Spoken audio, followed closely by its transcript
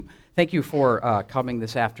Thank you for coming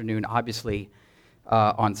this afternoon, obviously,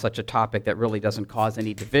 on such a topic that really doesn't cause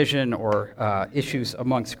any division or issues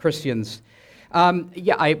amongst Christians. My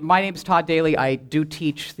name is Todd Daly. I do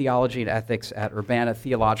teach theology and ethics at Urbana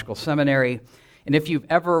Theological Seminary. And if you've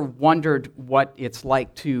ever wondered what it's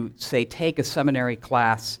like to, say, take a seminary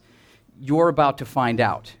class, you're about to find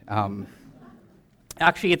out.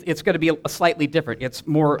 Actually, it's going to be slightly different. It's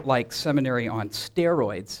more like seminary on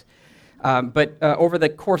steroids. But over the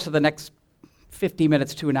course of the next 50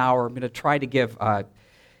 minutes to an hour, I'm going to try to give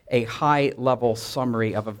a high-level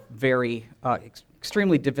summary of a very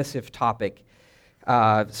extremely divisive topic.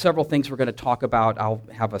 Several things we're going to talk about. I'll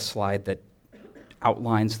have a slide that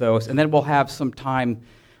outlines those. And then we'll have some time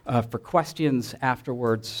for questions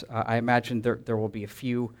afterwards. I imagine there will be a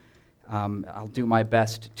few. I'll do my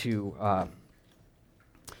best to,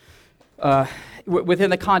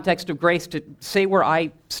 within the context of grace, to say where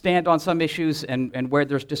I stand on some issues and where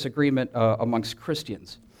there's disagreement amongst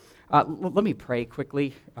Christians. Let me pray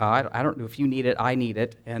quickly. I don't know if you need it, I need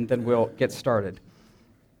it, and then we'll get started.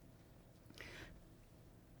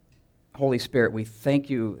 Holy Spirit, we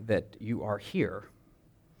thank you that you are here,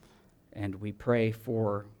 and we pray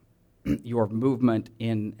for your movement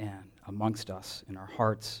in and amongst us, in our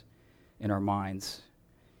hearts, in our minds.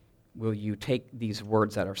 Will you take these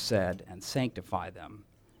words that are said and sanctify them,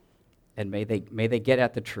 and may they get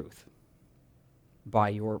at the truth by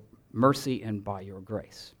your mercy and by your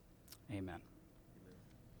grace. Amen.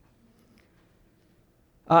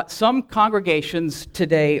 Some congregations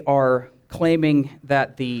today are claiming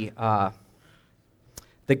that the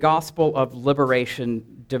gospel of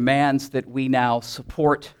liberation demands that we now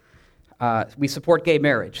support gay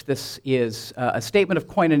marriage. This is a statement of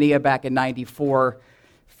koinonia back in '94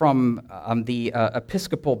 from the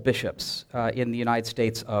Episcopal bishops in the United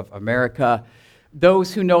States of America.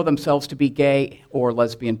 Those who know themselves to be gay or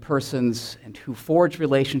lesbian persons and who forge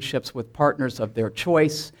relationships with partners of their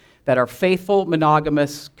choice that are faithful,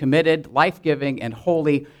 monogamous, committed, life-giving, and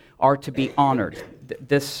holy are to be honored.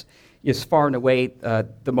 This is far and away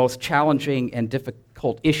the most challenging and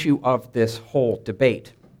difficult issue of this whole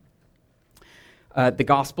debate. The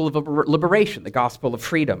gospel of liberation, the gospel of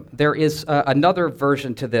freedom. There is another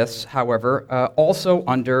version to this, however, also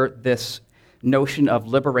under this notion of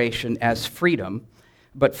liberation as freedom,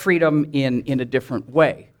 but freedom in a different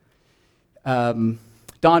way. Don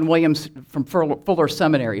Williams from Fuller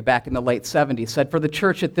Seminary back in the late 70s said, "For the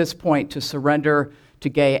church at this point to surrender to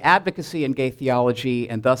gay advocacy and gay theology,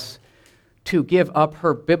 and thus to give up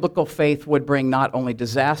her biblical faith would bring not only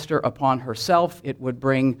disaster upon herself, it would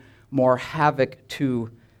bring more havoc to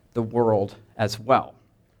the world as well."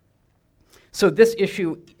 So this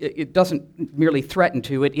issue, it doesn't merely threaten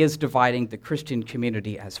to, it is dividing the Christian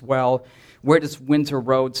community as well. Where does Windsor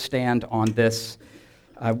Road stand on this?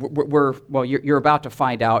 You're about to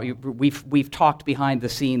find out. We've talked behind the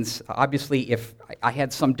scenes. Obviously, if I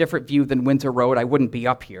had some different view than Windsor Road, I wouldn't be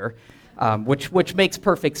up here, which makes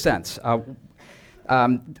perfect sense.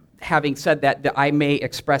 Having said that, I may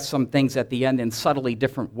express some things at the end in subtly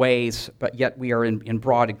different ways, but yet we are in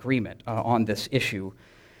broad agreement on this issue.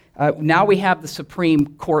 Now we have the Supreme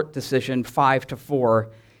Court decision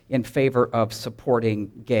 5-4 in favor of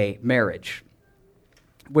supporting gay marriage,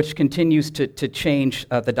 which continues to change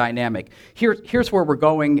the dynamic. Here's where we're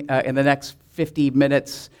going in the next 50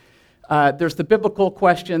 minutes. There's the biblical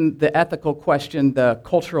question, the ethical question, the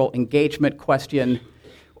cultural engagement question.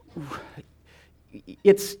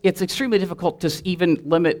 It's extremely difficult to even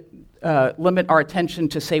limit our attention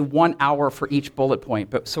to, say, 1 hour for each bullet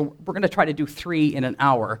point. So we're going to try to do 3 in an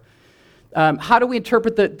hour. How do we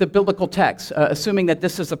interpret the biblical text, assuming that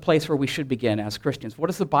this is a place where we should begin as Christians? What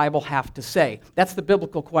does the Bible have to say? That's the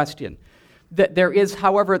biblical question. There is,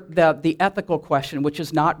 however, the ethical question, which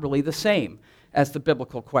is not really the same as the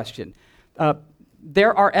biblical question.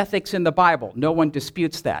 There are ethics in the Bible. No one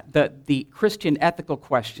disputes that. The Christian ethical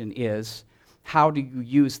question is, how do you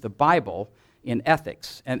use the Bible in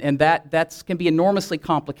ethics? And that can be enormously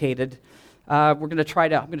complicated. I'm going to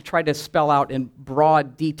try to spell out in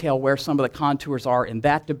broad detail where some of the contours are in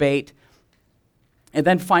that debate. And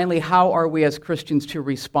then finally, how are we as Christians to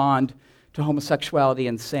respond to homosexuality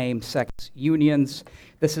and same-sex unions?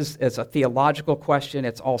 This is a theological question.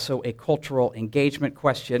 It's also a cultural engagement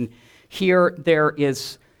question. Here, there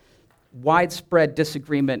is widespread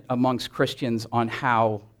disagreement amongst Christians on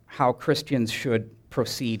how Christians should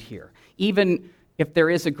proceed here, even if there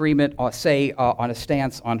is agreement, say, on a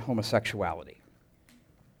stance on homosexuality.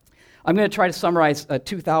 I'm going to try to summarize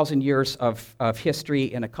 2,000 years of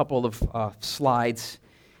history in a couple of slides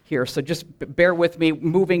here. So just bear with me.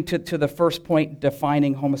 Moving to the first point,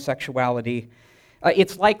 defining homosexuality.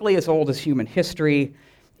 It's likely as old as human history.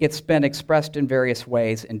 It's been expressed in various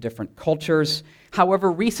ways in different cultures.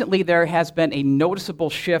 However, recently there has been a noticeable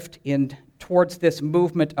shift towards this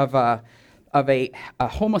movement of a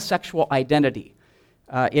homosexual identity.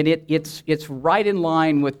 And it's right in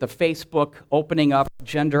line with the Facebook opening up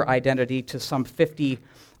gender identity to some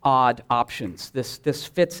 50-odd options. This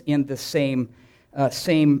fits in the same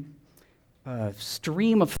stream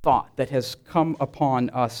of thought that has come upon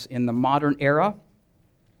us in the modern era.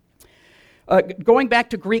 Going back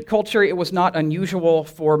to Greek culture, it was not unusual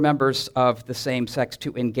for members of the same sex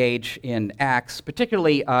to engage in acts,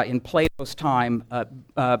 particularly in Plato's time.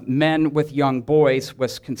 Men with young boys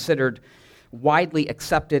was considered widely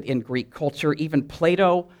accepted in Greek culture. Even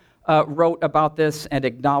Plato wrote about this and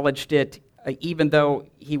acknowledged it, even though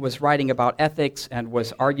he was writing about ethics and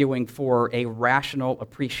was arguing for a rational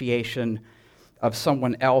appreciation of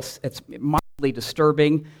someone else. It's mildly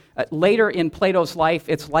disturbing. Later in Plato's life,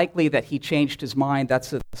 it's likely that he changed his mind.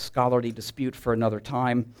 That's a scholarly dispute for another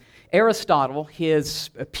time. Aristotle, his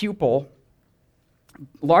pupil,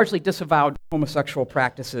 largely disavowed homosexual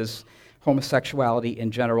practices, homosexuality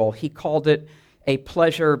in general. He called it a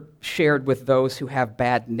pleasure shared with those who have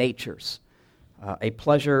bad natures. A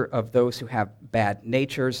pleasure of those who have bad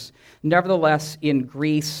natures. Nevertheless, in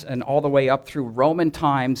Greece and all the way up through Roman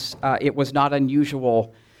times, it was not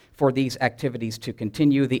unusual for these activities to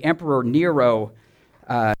continue. The Emperor Nero,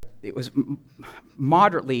 it was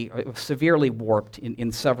severely warped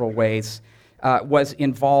in several ways, was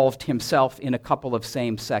involved himself in a couple of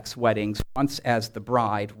same-sex weddings, once as the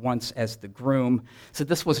bride, once as the groom. So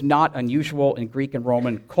this was not unusual in Greek and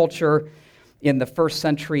Roman culture. In the first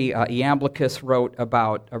century, Iamblichus wrote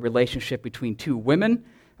about a relationship between two women,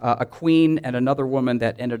 a queen and another woman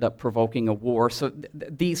that ended up provoking a war. So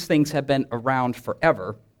these things have been around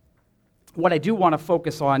forever. What I do want to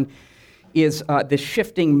focus on is the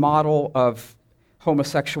shifting model of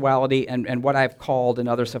homosexuality and what I've called and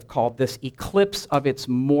others have called this eclipse of its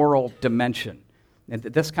moral dimension. And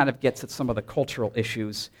this kind of gets at some of the cultural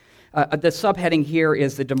issues. The subheading here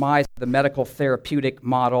is the demise of the medical therapeutic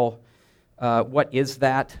model. What is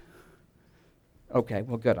that? Okay,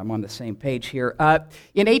 well, good. I'm on the same page here.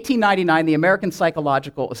 In 1899, the American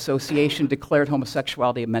Psychological Association declared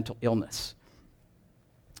homosexuality a mental illness.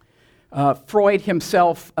 Freud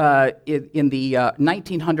himself, in the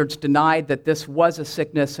 1900s, denied that this was a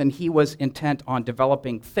sickness, and he was intent on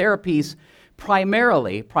developing therapies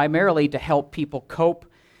primarily to help people cope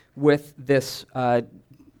with this,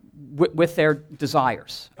 with their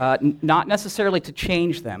desires, not necessarily to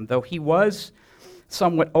change them, though he was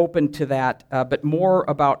somewhat open to that, but more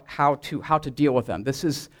about how to deal with them. This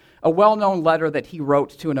is a well-known letter that he wrote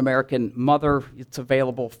to an American mother. It's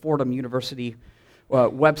available, Fordham University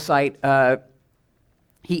website.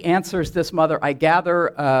 He answers this mother, "I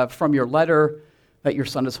gather from your letter that your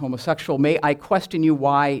son is homosexual. May I question you,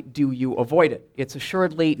 why do you avoid it? It's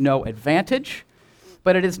assuredly no advantage,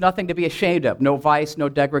 but it is nothing to be ashamed of, no vice, no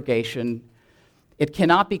degradation. It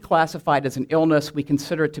cannot be classified as an illness. We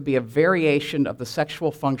consider it to be a variation of the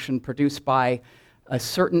sexual function produced by a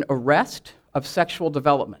certain arrest of sexual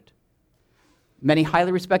development. Many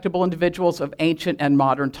highly respectable individuals of ancient and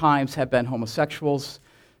modern times have been homosexuals."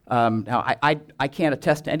 Now, I can't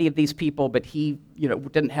attest to any of these people, but he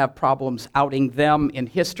didn't have problems outing them in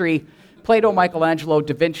history. Plato, Michelangelo,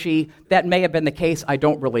 Da Vinci, that may have been the case. I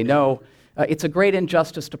don't really know. It's a great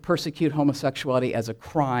injustice to persecute homosexuality as a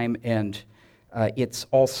crime, and it's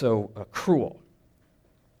also cruel.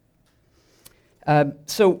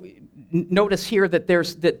 So notice here that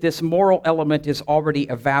this moral element is already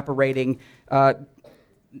evaporating.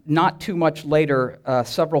 Not too much later,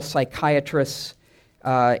 several psychiatrists,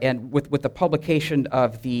 and with the publication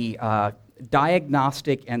of the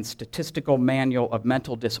Diagnostic and Statistical Manual of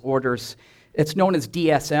Mental Disorders, it's known as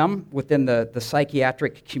DSM within the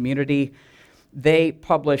psychiatric community. They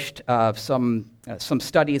published some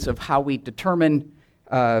studies of how we determine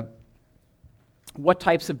what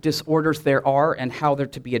types of disorders there are and how they're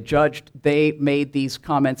to be adjudged. They made these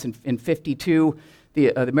comments in 1952. The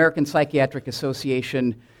American Psychiatric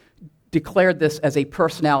Association declared this as a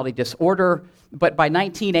personality disorder, but by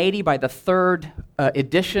 1980, by the third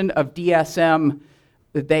edition of DSM,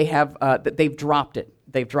 they've dropped it.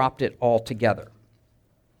 They've dropped it altogether.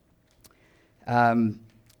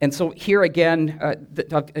 And so here again,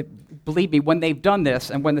 believe me, when they've done this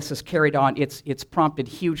and when this is carried on, it's prompted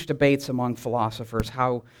huge debates among philosophers,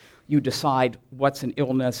 how you decide what's an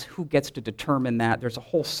illness, who gets to determine that. There's a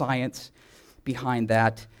whole science behind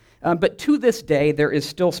that. But to this day, there is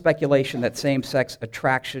still speculation that same-sex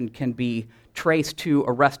attraction can be traced to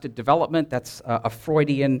arrested development. That's a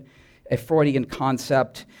Freudian a Freudian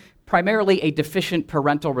concept, primarily a deficient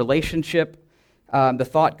parental relationship. The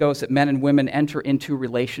thought goes that men and women enter into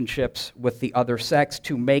relationships with the other sex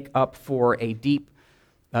to make up for a deep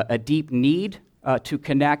need to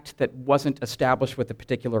connect that wasn't established with a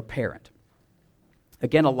particular parent.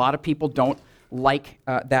 Again, a lot of people don't like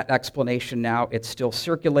that explanation now. It still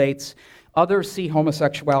circulates. Others see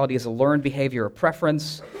homosexuality as a learned behavior or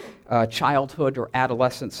preference. Childhood or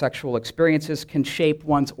adolescent sexual experiences can shape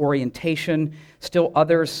one's orientation. Still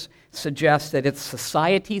others suggest that it's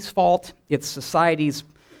society's fault. It's society's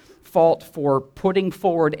fault for putting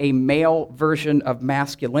forward a male version of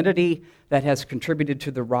masculinity that has contributed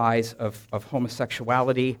to the rise of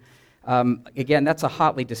homosexuality. Again, that's a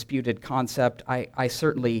hotly disputed concept. I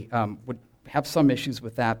certainly would have some issues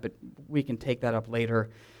with that, but we can take that up later.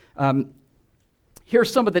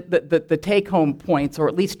 Here's some of the take-home points, or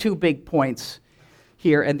at least two big points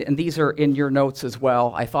here, and these are in your notes as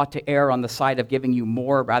well. I thought to err on the side of giving you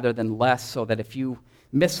more rather than less, so that if you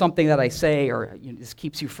miss something that I say, or this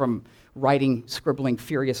keeps you from scribbling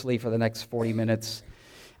furiously for the next 40 minutes.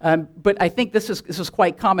 But I think this is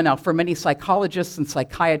quite common now for many psychologists and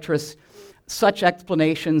psychiatrists. Such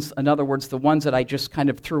explanations, in other words, the ones that I just kind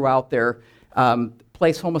of threw out there,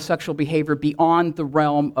 place homosexual behavior beyond the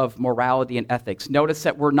realm of morality and ethics. Notice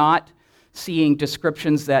that we're not seeing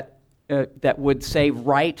descriptions that would say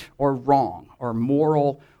right or wrong, or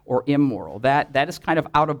moral or immoral. That is kind of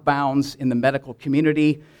out of bounds in the medical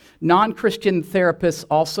community. Non-Christian therapists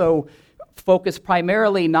also focus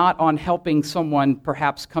primarily not on helping someone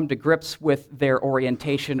perhaps come to grips with their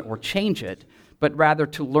orientation or change it, but rather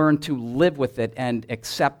to learn to live with it and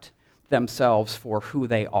accept themselves for who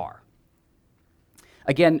they are.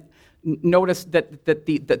 Again, notice that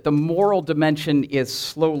the moral dimension is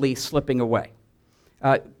slowly slipping away.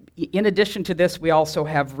 In addition to this, we also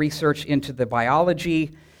have research into the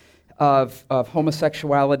biology of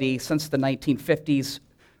homosexuality. Since the 1950s,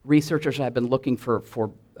 researchers have been looking for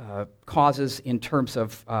causes in terms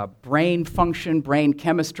of brain function, brain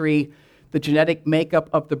chemistry, the genetic makeup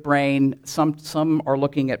of the brain. Some are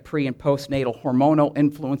looking at pre- and postnatal hormonal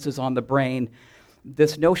influences on the brain.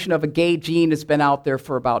 This notion of a gay gene has been out there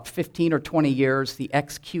for about 15 or 20 years, the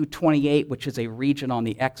XQ28, which is a region on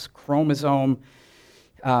the X chromosome.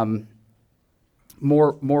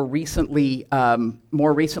 More recently,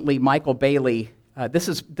 Michael Bailey. This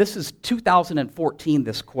is 2014.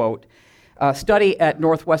 This quote: study at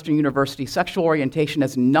Northwestern University. Sexual orientation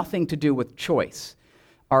has nothing to do with choice.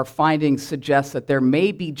 Our findings suggest that there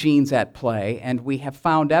may be genes at play, and we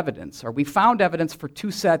found evidence for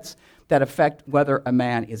two sets that affect whether a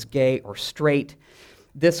man is gay or straight.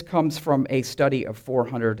 This comes from a study of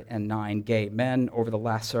 409 gay men over the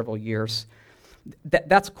last several years.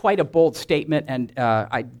 That's quite a bold statement, and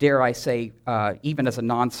I say, even as a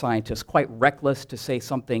non-scientist, quite reckless to say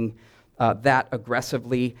something that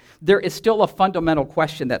aggressively. There is still a fundamental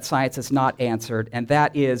question that science has not answered, and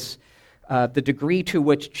that is the degree to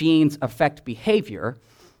which genes affect behavior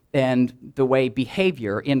and the way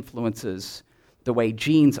behavior influences the way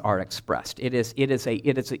genes are expressed.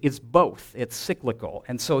 It's both. It's cyclical,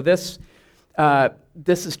 and so this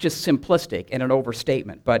is just simplistic and an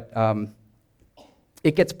overstatement, but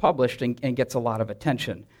it gets published and gets a lot of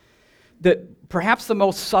attention. Perhaps the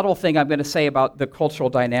most subtle thing I'm going to say about the cultural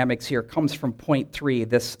dynamics here comes from point 3,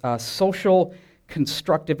 this social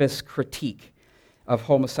constructivist critique of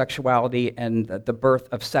homosexuality and the birth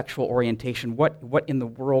of sexual orientation. What in the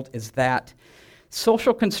world is that?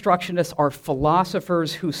 Social constructionists are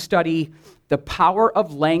philosophers who study the power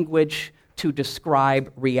of language to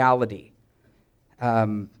describe reality.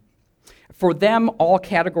 For them, all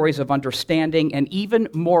categories of understanding and even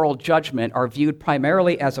moral judgment are viewed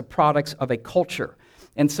primarily as a products of a culture.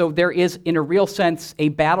 And so there is, in a real sense, a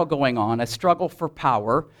battle going on, a struggle for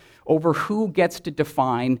power over who gets to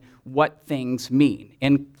define what things mean,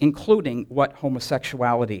 including what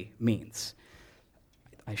homosexuality means.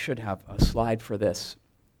 I should have a slide for this.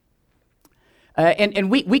 And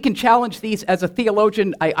we can challenge these. As a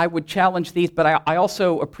theologian, I would challenge these, but I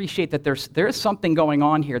also appreciate that there is something going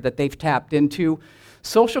on here that they've tapped into.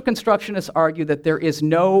 Social constructionists argue that there is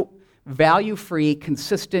no value-free,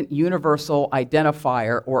 consistent, universal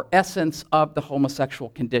identifier or essence of the homosexual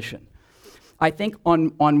condition. I think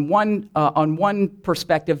on one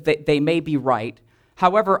perspective they may be right.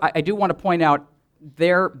 However, I do want to point out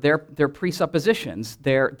their presuppositions,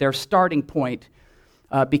 their starting point.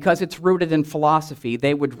 Because it's rooted in philosophy,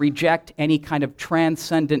 they would reject any kind of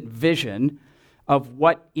transcendent vision of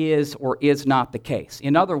what is or is not the case.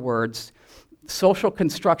 In other words, social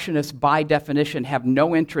constructionists, by definition, have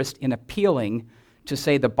no interest in appealing to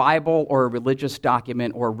say the Bible or a religious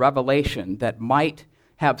document or revelation that might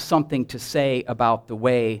have something to say about the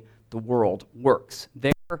way the world works.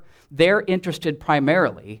 They're interested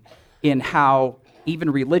primarily in how even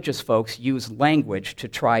religious folks use language to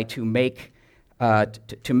try to make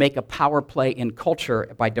a power play in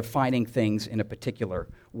culture by defining things in a particular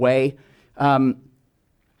way.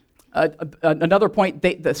 Another point,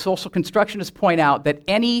 the social constructionists point out that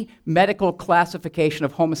any medical classification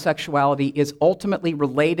of homosexuality is ultimately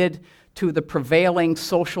related to the prevailing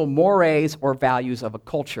social mores or values of a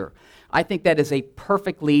culture. I think that is a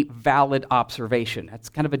perfectly valid observation. That's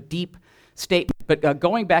kind of a deep statement, but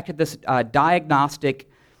going back to this diagnostic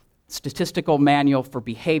statistical manual for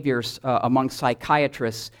behaviors among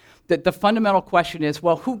psychiatrists, the fundamental question is,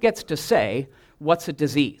 well, who gets to say what's a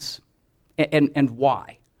disease and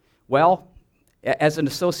why? Well, as an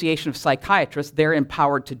association of psychiatrists, they're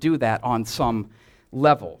empowered to do that on some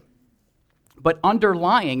level. But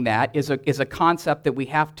underlying that is a concept that we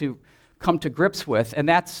have to come to grips with, and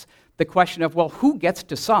that's the question of, well, who gets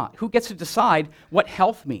to decide what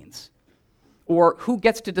health means? Or who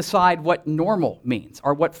gets to decide what normal means,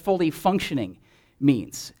 or what fully functioning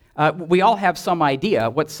means? We all have some idea.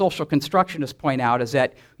 What social constructionists point out is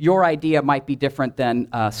that your idea might be different than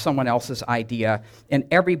someone else's idea, and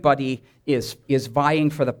everybody is vying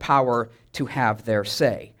for the power to have their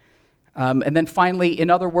say. And then finally, in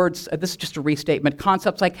other words, this is just a restatement,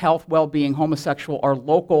 concepts like health, well-being, homosexual are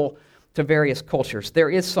local to various cultures. There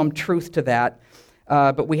is some truth to that,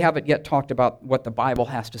 but we haven't yet talked about what the Bible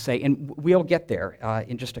has to say, and we'll get there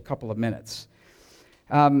in just a couple of minutes.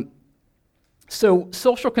 So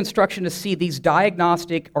social constructionists see these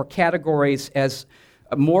diagnostic or categories as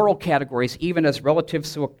moral categories, even as relative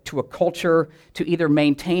to a culture, to either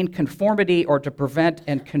maintain conformity or to prevent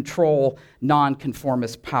and control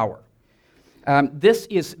nonconformist power. This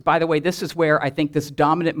is, by the way, this is where I think this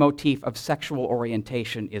dominant motif of sexual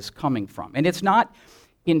orientation is coming from. And it's not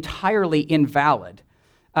entirely invalid,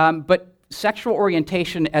 but sexual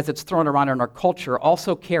orientation, as it's thrown around in our culture,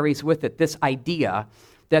 also carries with it this idea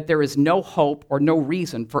that there is no hope or no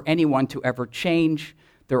reason for anyone to ever change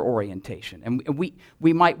their orientation. And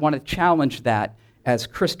we might want to challenge that as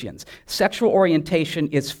Christians. Sexual orientation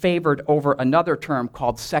is favored over another term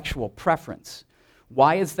called sexual preference.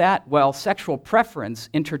 Why is that? Well, sexual preference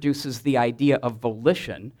introduces the idea of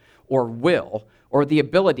volition or will, or the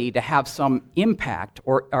ability to have some impact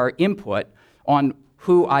or input on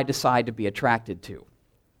who I decide to be attracted to.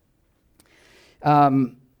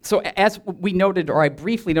 So as we noted, or I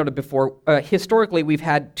briefly noted before, historically we've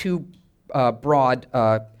had two broad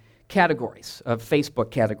categories of Facebook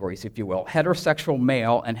categories, if you will, heterosexual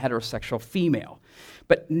male and heterosexual female.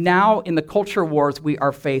 But now in the culture wars, we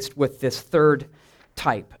are faced with this third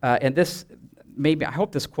type. And this, maybe, I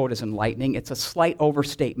hope this quote is enlightening. It's a slight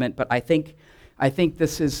overstatement, but I think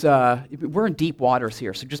this is, we're in deep waters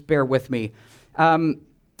here, so just bear with me.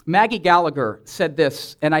 Maggie Gallagher said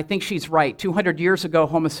this, and I think she's right. 200 years ago,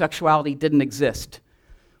 homosexuality didn't exist.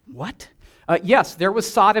 What? Yes, there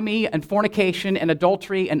was sodomy and fornication and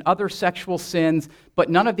adultery and other sexual sins, but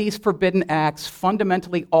none of these forbidden acts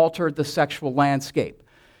fundamentally altered the sexual landscape.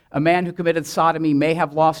 A man who committed sodomy may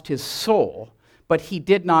have lost his soul, but he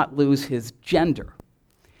did not lose his gender.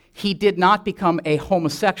 He did not become a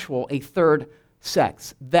homosexual, a third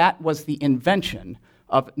sex. That was the invention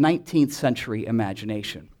of 19th century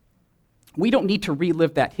imagination. We don't need to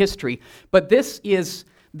relive that history, but this is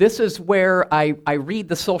where I read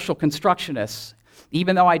the social constructionists,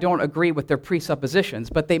 even though I don't agree with their presuppositions,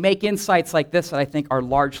 but they make insights like this that I think are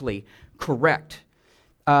largely correct.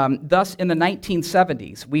 Thus, in the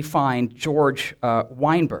 1970s, we find George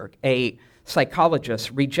Weinberg, a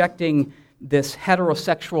psychologist, rejecting this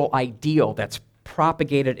heterosexual ideal that's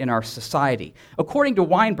propagated in our society. According to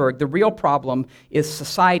Weinberg, the real problem is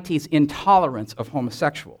society's intolerance of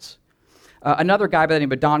homosexuals. Another guy by the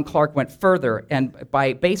name of Don Clark went further and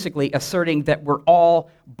by basically asserting that we're all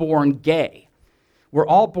born gay. We're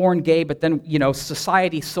all born gay, but then,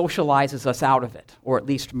 society socializes us out of it, or at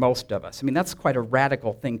least most of us. I mean, that's quite a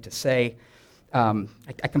radical thing to say. I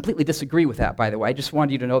completely disagree with that, by the way. I just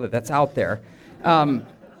wanted you to know that that's out there.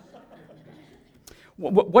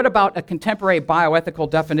 What about a contemporary bioethical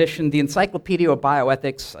definition? The Encyclopedia of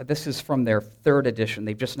Bioethics, this is from their third edition,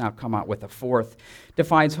 they've just now come out with a fourth,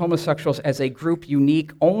 defines homosexuals as a group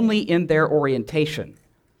unique only in their orientation.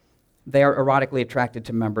 They are erotically attracted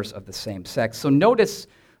to members of the same sex. So notice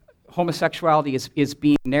homosexuality is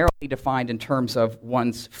being narrowly defined in terms of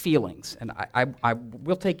one's feelings, and I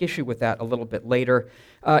will take issue with that a little bit later.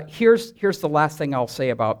 Here's the last thing I'll say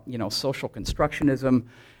about social constructionism.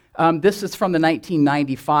 This is from the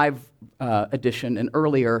 1995 edition and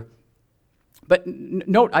earlier. But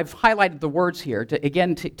note, I've highlighted the words here, to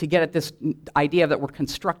get at this idea that we're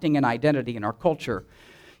constructing an identity in our culture.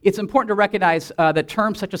 It's important to recognize that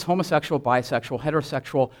terms such as homosexual, bisexual,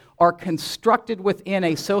 heterosexual are constructed within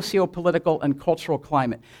a socio-political and cultural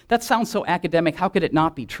climate. That sounds so academic. How could it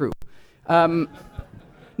not be true?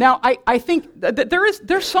 Now, I think that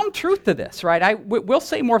there's some truth to this, right? We'll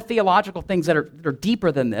say more theological things that are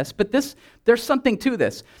deeper than this, but there's something to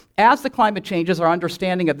this. As the climate changes, our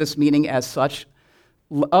understanding of this meaning as such,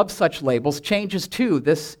 of such labels, changes too.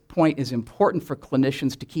 This point is important for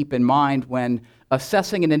clinicians to keep in mind when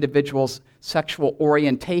assessing an individual's sexual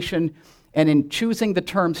orientation and in choosing the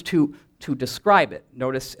terms to describe it.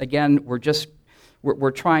 Notice, again,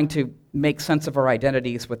 we're trying to make sense of our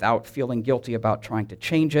identities without feeling guilty about trying to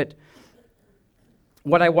change it.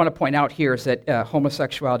 What I want to point out here is that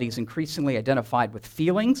homosexuality is increasingly identified with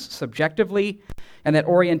feelings subjectively, and that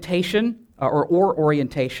orientation or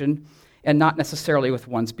orientation, and not necessarily with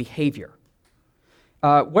one's behavior.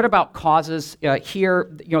 What about causes?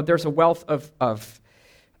 Here, there's a wealth of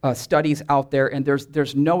studies out there, and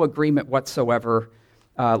there's no agreement whatsoever.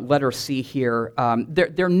 Letter C here.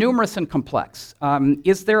 They're numerous and complex.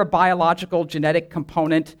 Is there a biological genetic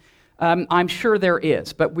component? I'm sure there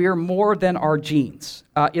is, but we're more than our genes.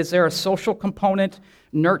 Is there a social component?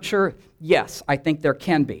 Nurture? Yes, I think there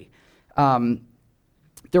can be.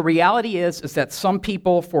 The reality is that some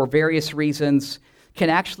people, for various reasons, can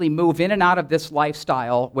actually move in and out of this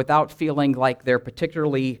lifestyle without feeling like they're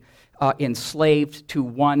particularly enslaved to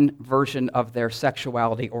one version of their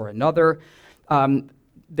sexuality or another.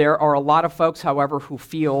 There are a lot of folks, however, who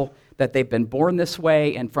feel that they've been born this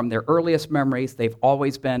way, and from their earliest memories, they've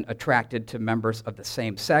always been attracted to members of the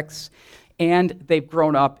same sex, and they've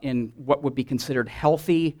grown up in what would be considered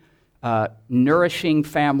healthy, nourishing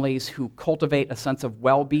families who cultivate a sense of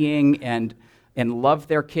well-being and love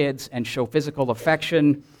their kids and show physical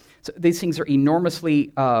affection. So these things are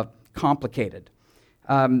enormously complicated.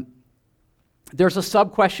 There's a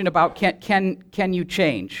sub-question about can you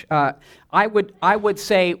change? I would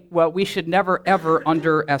say, well, we should never, ever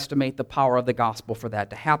underestimate the power of the gospel for that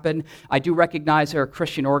to happen. I do recognize there are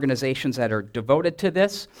Christian organizations that are devoted to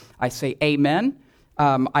this. I say amen.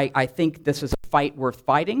 I think this is a fight worth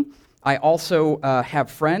fighting. I also have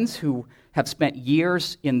friends who have spent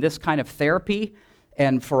years in this kind of therapy,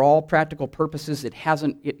 and for all practical purposes,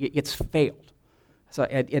 it's failed. So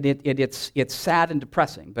it's sad and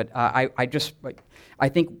depressing, but I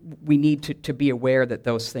think we need to be aware that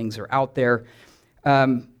those things are out there.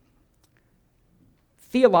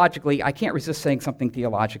 Theologically, I can't resist saying something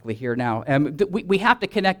theologically here now. We have to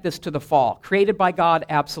connect this to the fall. Created by God,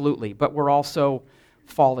 absolutely, but we're also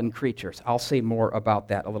fallen creatures. I'll say more about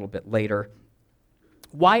that a little bit later.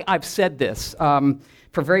 Why I've said this,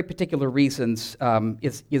 for very particular reasons,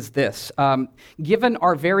 is this. Given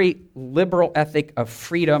our very liberal ethic of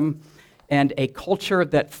freedom and a culture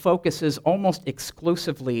that focuses almost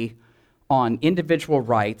exclusively on individual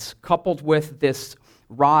rights, coupled with this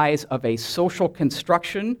rise of a social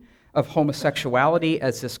construction of homosexuality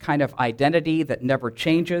as this kind of identity that never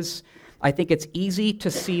changes, I think it's easy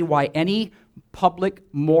to see why any public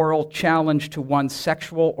moral challenge to one's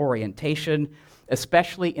sexual orientation,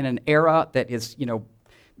 especially in an era that is,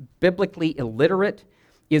 biblically illiterate,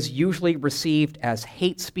 is usually received as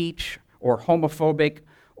hate speech or homophobic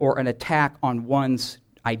or an attack on one's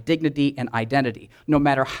dignity and identity. No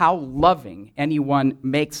matter how loving anyone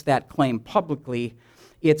makes that claim publicly,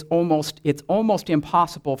 it's almost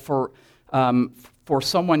impossible for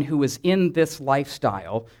someone who is in this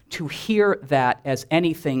lifestyle to hear that as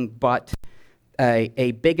anything but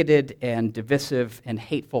a bigoted and divisive and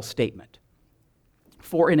hateful statement.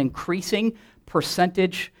 For an increasing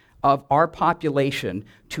percentage of our population,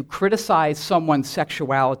 to criticize someone's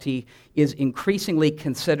sexuality is increasingly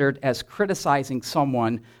considered as criticizing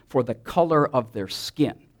someone for the color of their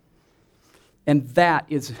skin. And that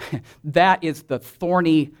is the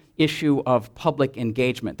thorny issue of public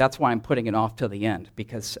engagement. That's why I'm putting it off to the end,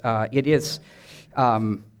 because it's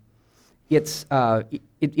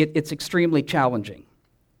extremely challenging.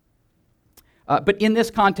 But in this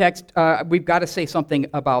context, we've got to say something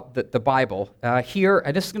about the Bible. Here,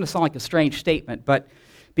 and this is going to sound like a strange statement, but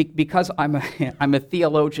because I'm a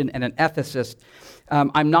theologian and an ethicist,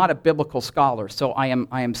 I'm not a biblical scholar, so I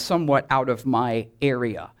am somewhat out of my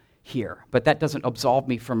area here. But that doesn't absolve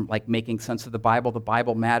me from making sense of the Bible. The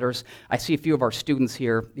Bible matters. I see a few of our students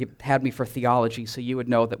here. You've had me for theology, so you would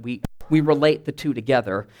know that we relate the two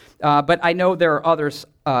together. But I know there are others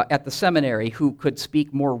at the seminary who could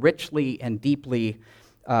speak more richly and deeply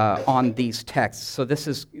on these texts. So this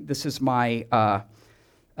is my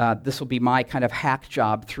this will be my kind of hack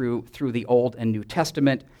job through the Old and New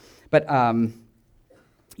Testament. But I've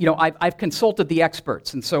consulted the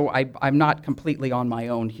experts, and so I'm not completely on my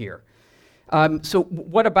own here. So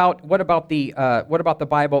what about the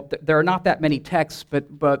Bible? There are not that many texts,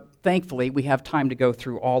 but thankfully we have time to go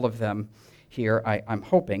through all of them here. I'm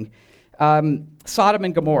hoping. Sodom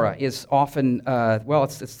and Gomorrah is often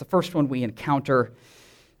it's the first one we encounter.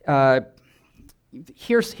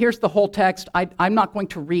 Here's the whole text. I'm not going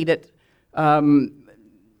to read it,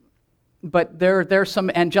 but there's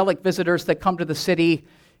some angelic visitors that come to the city.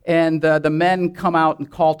 And the men come out and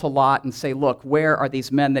call to Lot and say, look, where are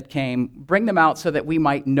these men that came? Bring them out so that we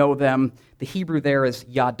might know them. The Hebrew there is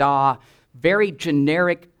yada, very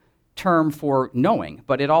generic term for knowing,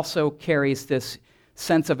 but it also carries this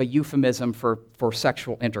sense of a euphemism for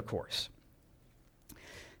sexual intercourse.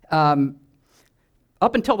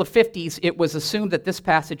 Up until the 50s, it was assumed that this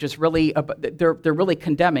passage is really, they're really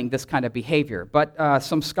condemning this kind of behavior. But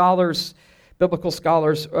some scholars, biblical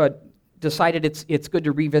scholars, decided it's good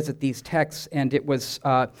to revisit these texts, and it was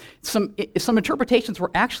some interpretations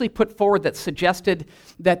were actually put forward that suggested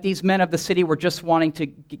that these men of the city were just wanting to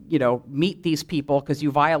meet these people because you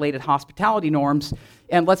violated hospitality norms,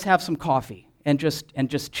 and let's have some coffee and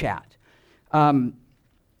just chat. That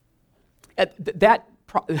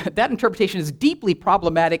interpretation is deeply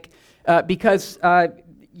problematic because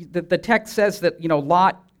the text says that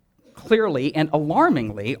Lot clearly and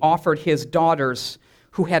alarmingly offered his daughters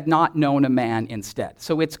who had not known a man instead.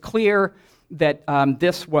 So it's clear that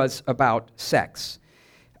this was about sex.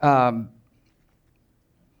 Okay,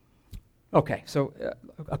 so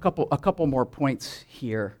a couple more points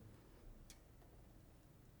here.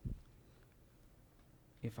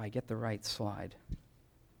 If I get the right slide.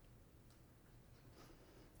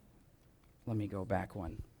 Let me go back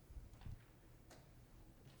one.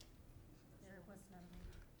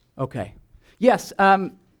 Okay. Yes.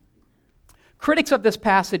 Critics of this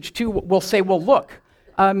passage, too, will say, well, look,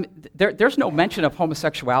 there's no mention of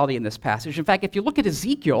homosexuality in this passage. In fact, if you look at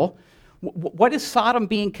Ezekiel, what is Sodom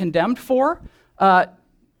being condemned for?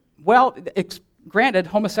 Granted,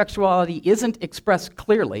 homosexuality isn't expressed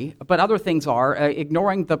clearly, but other things are,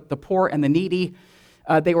 ignoring the poor and the needy.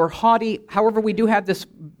 They were haughty. However, we do have this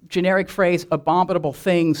generic phrase, abominable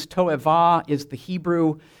things. To'evah is the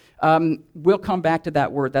Hebrew. We'll come back to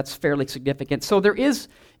that word. That's fairly significant. So there is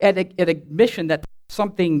an admission that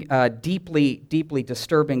something deeply, deeply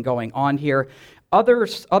disturbing going on here. Other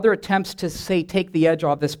attempts to take the edge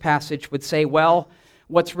off this passage would say, well,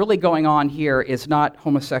 what's really going on here is not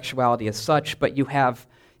homosexuality as such, but you have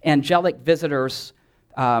angelic visitors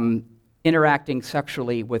interacting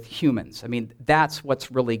sexually with humans. I mean, that's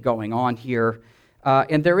what's really going on here.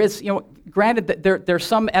 And there is, granted that there's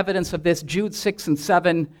some evidence of this. Jude 6 and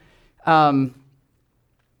 7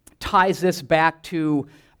 ties this back to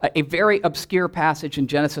a very obscure passage in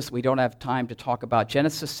Genesis we don't have time to talk about.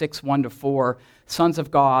 Genesis 6, 1-4, sons of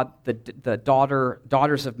God, the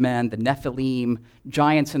daughters of men, the Nephilim,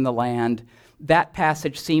 giants in the land. That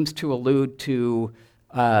passage seems to allude to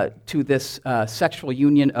this sexual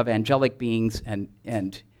union of angelic beings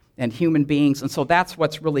and human beings. And so that's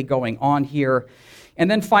what's really going on here. And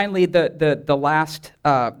then finally, the last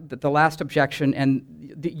objection, and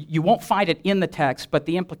you won't find it in the text, but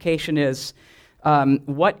the implication is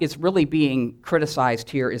what is really being criticized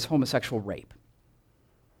here is homosexual rape.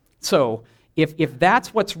 So if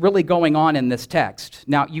that's what's really going on in this text,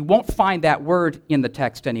 now you won't find that word in the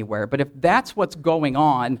text anywhere, but if that's what's going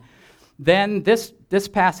on, then this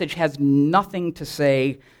passage has nothing to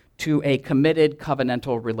say to a committed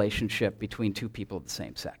covenantal relationship between two people of the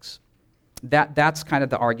same sex. That's kind of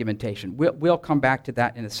the argumentation. We'll come back to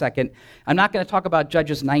that in a second. I'm not going to talk about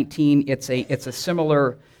Judges 19. It's a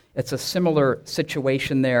similar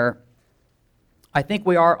situation there. I think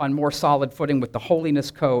we are on more solid footing with the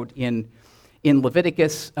holiness code in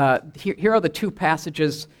Leviticus. Here are the two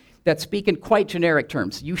passages that speak in quite generic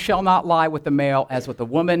terms. You shall not lie with the male as with the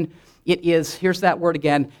woman. It is, here's that word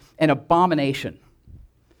again, an abomination.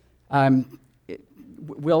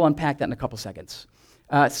 We'll unpack that in a couple seconds.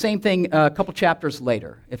 Same thing a couple chapters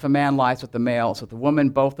later. If a man lies with the male as with the woman,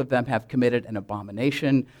 both of them have committed an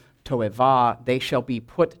abomination. To'evah, they shall be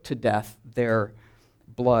put to death. Their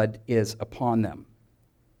blood is upon them.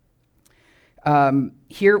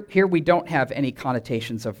 Here we don't have any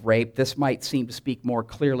connotations of rape. This might seem to speak more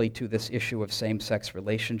clearly to this issue of same-sex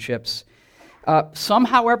relationships. Some,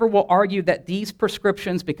 however, will argue that these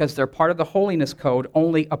prescriptions, because they're part of the holiness code,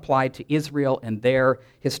 only apply to Israel and their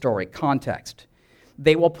historic context.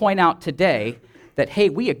 They will point out today that, hey,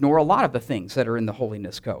 we ignore a lot of the things that are in the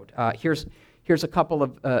Holiness Code. Here's a couple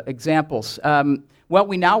of examples. Well,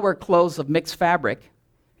 we now wear clothes of mixed fabric,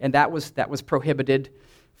 and that was prohibited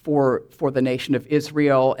for the nation of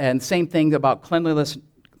Israel. And same thing about cleanliness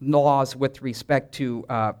laws with respect to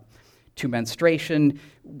menstruation.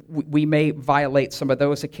 We may violate some of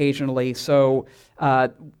those occasionally. So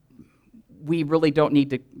we really don't need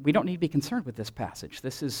to be concerned with this passage.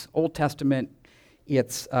 This is Old Testament.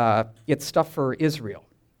 It's stuff for Israel.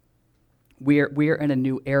 We're in a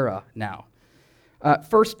new era now.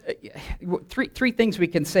 First, three things we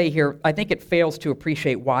can say here. I think it fails to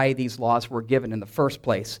appreciate why these laws were given in the first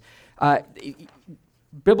place.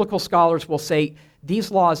 Biblical scholars will say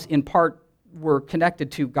these laws, in part, were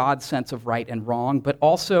connected to God's sense of right and wrong, but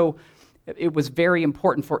also it was very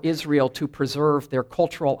important for Israel to preserve their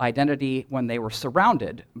cultural identity when they were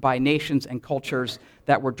surrounded by nations and cultures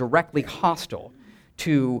that were directly hostile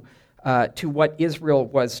to what Israel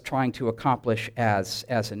was trying to accomplish as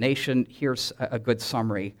a nation. Here's a good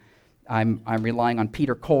summary. I'm relying on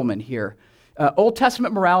Peter Coleman here. Old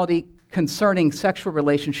Testament morality concerning sexual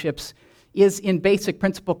relationships is in basic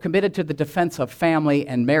principle committed to the defense of family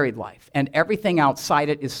and married life, and everything outside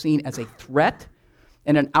it is seen as a threat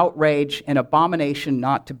and an outrage and abomination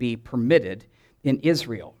not to be permitted in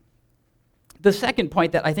Israel. The second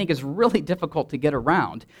point that I think is really difficult to get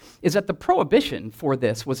around is that the prohibition for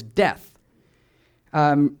this was death.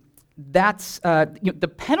 The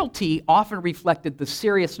penalty often reflected the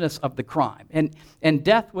seriousness of the crime, and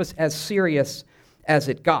death was as serious as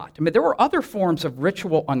it got. I mean, there were other forms of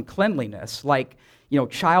ritual uncleanliness, like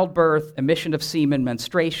childbirth, emission of semen,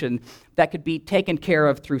 menstruation, that could be taken care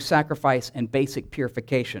of through sacrifice and basic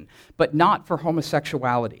purification, but not for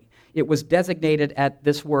homosexuality. It was designated at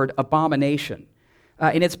this word abomination,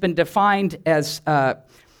 and it's been defined as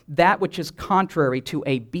that which is contrary to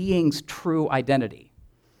a being's true identity.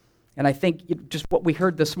 And I think just what we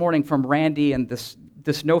heard this morning from Randy and this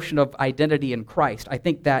notion of identity in Christ, I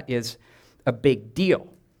think that is a big deal.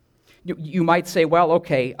 You might say, well,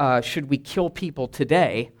 okay, should we kill people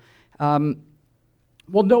today? Well,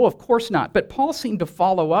 no, of course not. But Paul seemed to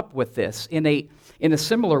follow up with this in a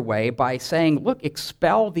similar way by saying, look,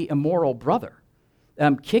 expel the immoral brother.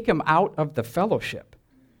 Kick him out of the fellowship.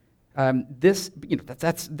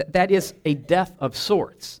 That is a death of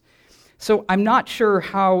sorts. So I'm not sure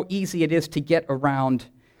how easy it is to get around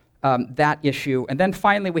that issue. And then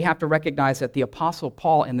finally, we have to recognize that the Apostle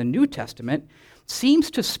Paul in the New Testament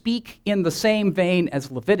seems to speak in the same vein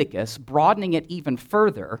as Leviticus, broadening it even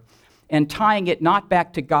further and tying it not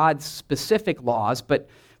back to God's specific laws, but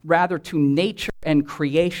rather to nature and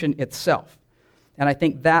creation itself. And I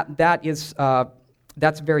think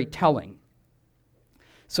that's very telling.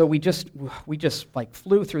 So we just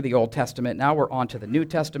flew through the Old Testament. Now we're on to the New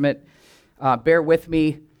Testament. Bear with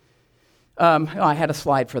me. I had a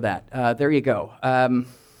slide for that. There you go.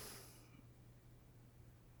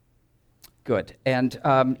 Good. And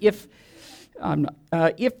if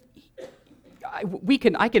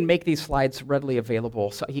I can make these slides readily available.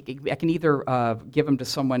 So I can either give them to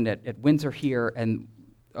someone at Windsor here and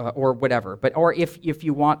or whatever. Or if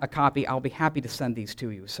you want a copy, I'll be happy to send these to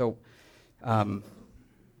you. So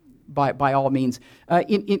by all means,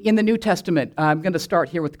 in the New Testament, I'm going to start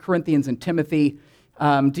here with Corinthians and Timothy.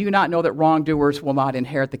 Do you not know that wrongdoers will not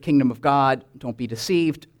inherit the kingdom of God? Don't be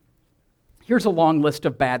deceived. Here's a long list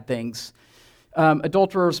of bad things.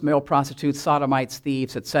 Adulterers, male prostitutes, sodomites,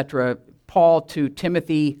 thieves, etc. Paul to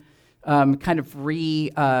Timothy kind of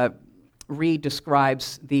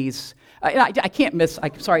re-describes these. I can't miss,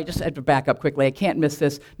 sorry, just had to back up quickly. I can't miss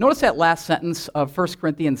this. Notice that last sentence of 1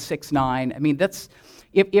 Corinthians 6:9. I mean, that's,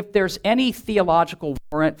 if there's any theological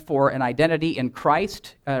warrant for an identity in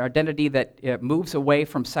Christ, an identity that moves away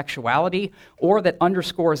from sexuality, or that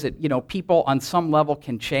underscores that people on some level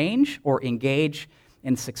can change or engage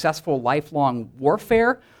in successful lifelong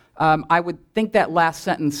warfare, I would think that last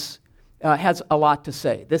sentence has a lot to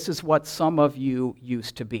say. This is what some of you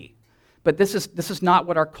used to be. But this is not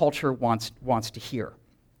what our culture wants to hear.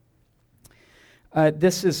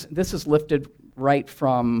 This is lifted right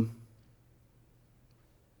from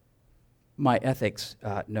my ethics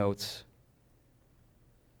notes,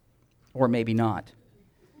 or maybe not.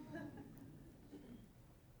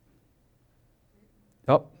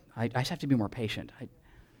 Oh, I just have to be more patient.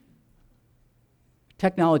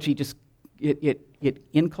 Technology just it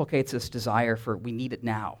inculcates this desire for we need it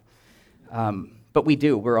now, but we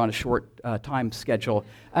do. We're on a short time schedule.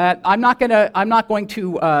 I'm not going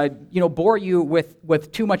to bore you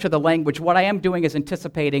with too much of the language. What I am doing is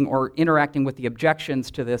anticipating or interacting with the objections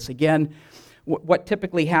to this. Again, what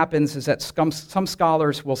typically happens is that some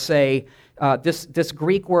scholars will say this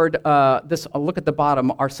Greek word, look at the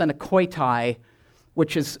bottom, arsenokoitai,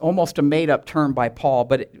 which is almost a made-up term by Paul,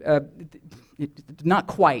 but not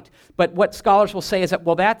quite. But what scholars will say is that,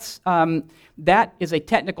 well, that is a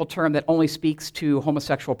technical term that only speaks to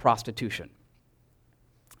homosexual prostitution.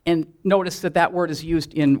 And notice that word is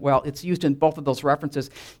used it's used in both of those references.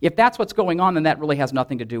 If that's what's going on, then that really has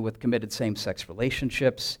nothing to do with committed same-sex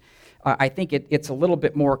relationships. I think it's a little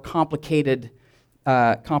bit more complicated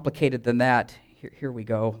than that. Here we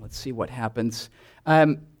go. Let's see what happens.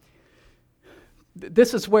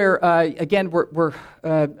 This is where, again, we're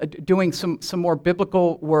doing some more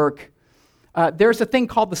biblical work. There's a thing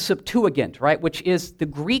called the Septuagint, right, which is the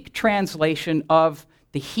Greek translation of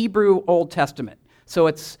the Hebrew Old Testament. So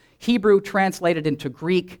it's Hebrew translated into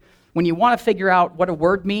Greek. When you want to figure out what a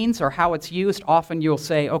word means or how it's used, often you'll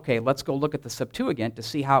say, okay, let's go look at the Septuagint to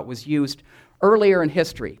see how it was used earlier in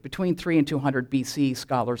history. Between 3 and 200 BC,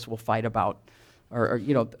 scholars will fight about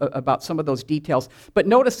some of those details. But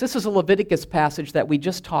notice this is a Leviticus passage that we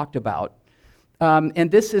just talked about. And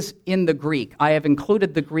this is in the Greek. I have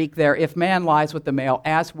included the Greek there. If man lies with the male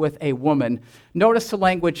as with a woman. Notice the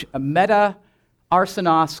language, meta,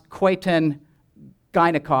 arsenos, koiten,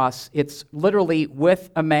 gynekos. It's literally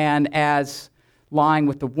with a man as lying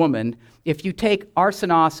with a woman. If you take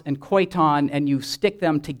arsenos and koiton and you stick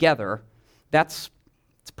them together, it's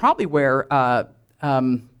probably where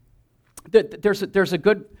there's a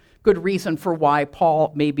good reason for why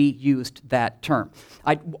Paul maybe used that term.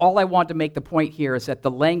 All I want to make the point here is that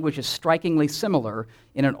the language is strikingly similar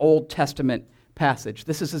in an Old Testament passage.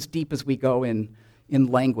 This is as deep as we go in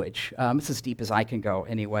language. It's as deep as I can go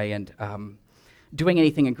anyway, and doing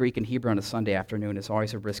anything in Greek and Hebrew on a Sunday afternoon is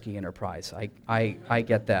always a risky enterprise. I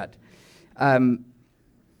get that.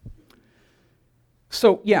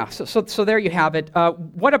 So there you have it.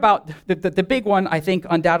 What about the big one? I think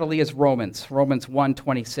undoubtedly is Romans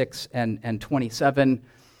 1:26 and 27.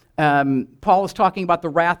 Paul is talking about the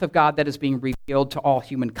wrath of God that is being revealed to all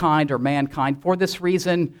humankind or mankind. For this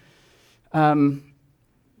reason,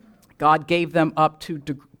 God gave them up to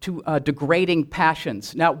degrading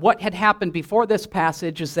passions. Now, what had happened before this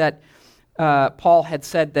passage is that Paul had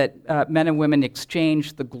said that men and women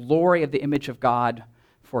exchanged the glory of the image of God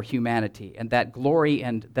for humanity. And that glory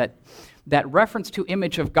and that reference to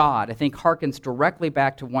image of God, I think, harkens directly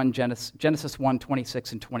back to Genesis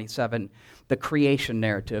 1:26 and 27, the creation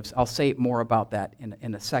narratives. I'll say more about that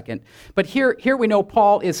in a second. But here we know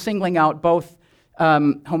Paul is singling out both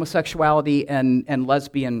homosexuality and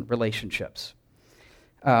lesbian relationships.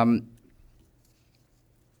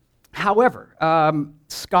 However,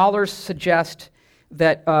 scholars suggest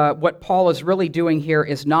that what Paul is really doing here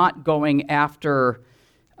is not going after,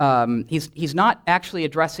 he's not actually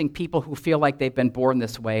addressing people who feel like they've been born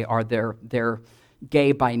this way or they're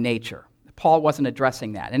gay by nature. Paul wasn't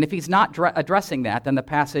addressing that. And if he's not addressing that, then the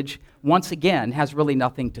passage, once again, has really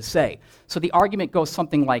nothing to say. So the argument goes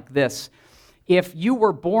something like this. If you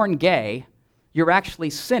were born gay, you're actually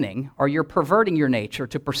sinning or you're perverting your nature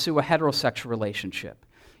to pursue a heterosexual relationship.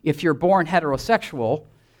 If you're born heterosexual,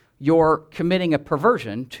 you're committing a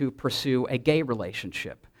perversion to pursue a gay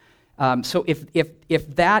relationship. So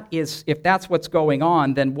if that's what's going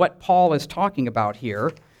on, then what Paul is talking about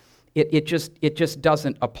here, it just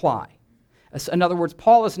doesn't apply. In other words,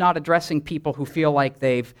 Paul is not addressing people who feel like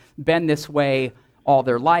they've been this way all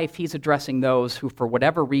their life. He's addressing those who, for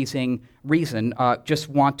whatever reason, just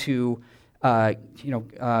want to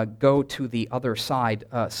go to the other side,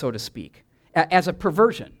 so to speak, as a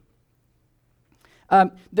perversion.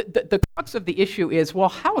 The crux of the issue is, well,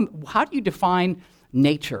 how do you define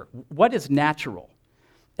nature? What is natural?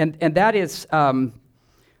 And that is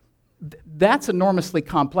that's enormously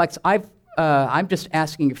complex. I'm just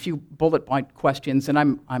asking a few bullet point questions, and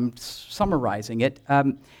I'm summarizing it.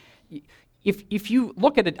 If you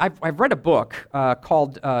look at it, I've read a book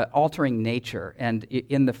called Altering Nature, and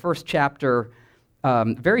in the first chapter,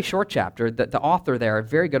 very short chapter, the author there, a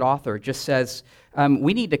very good author, just says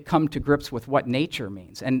we need to come to grips with what nature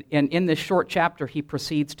means. And in this short chapter, he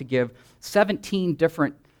proceeds to give 17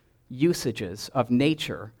 different usages of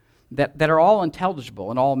nature that are all intelligible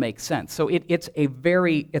and all make sense. So it's a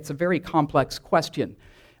very complex question.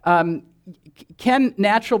 Can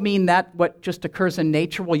natural mean that what just occurs in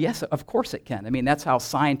nature? Well, yes, of course it can. I mean, that's how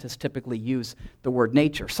scientists typically use the word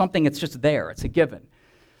nature. Something that's just there, it's a given.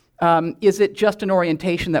 Is it just an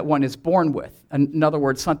orientation that one is born with? In other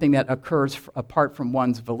words, something that occurs apart from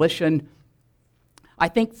one's volition? I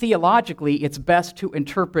think theologically it's best to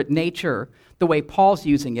interpret nature the way Paul's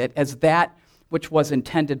using it, as that which was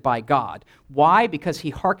intended by God. Why? Because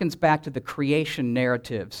he harkens back to the creation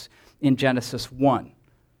narratives in Genesis 1.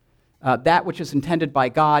 That which is intended by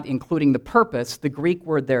God, including the purpose, the Greek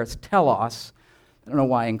word there is telos. I don't know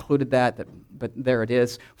why I included that, but there it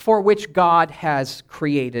is, for which God has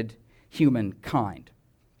created humankind.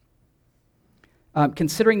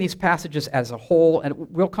 Considering these passages as a whole, and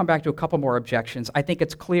we'll come back to a couple more objections, I think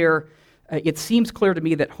it's clear, it seems clear to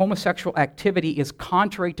me that homosexual activity is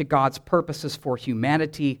contrary to God's purposes for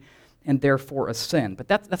humanity and therefore a sin. But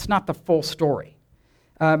that's not the full story.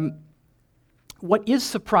 What is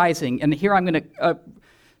surprising, and here I'm going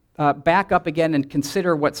to back up again and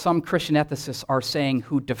consider what some Christian ethicists are saying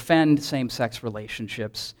who defend same-sex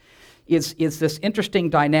relationships, is this interesting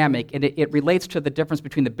dynamic, and it relates to the difference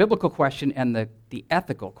between the biblical question and the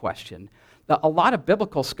ethical question. A lot of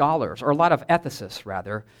biblical scholars, or a lot of ethicists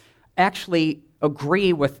rather, actually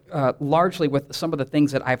agree with largely with some of the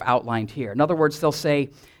things that I've outlined here. In other words, they'll say,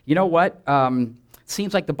 you know what,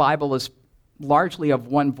 seems like the Bible is largely of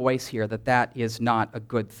one voice here, that is not a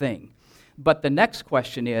good thing. But the next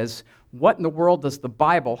question is, what in the world does the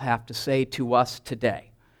Bible have to say to us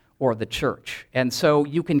today, or the church? And so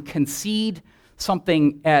you can concede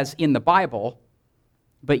something as in the Bible,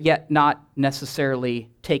 but yet not necessarily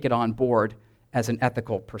take it on board as an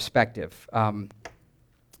ethical perspective.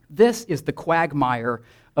 This is the quagmire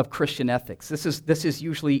of Christian ethics. This is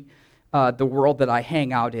usually the world that I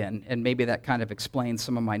hang out in, and maybe that kind of explains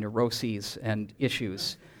some of my neuroses and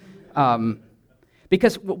issues.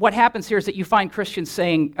 Because what happens here is that you find Christian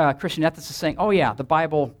ethicists saying, oh yeah, the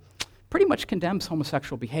Bible pretty much condemns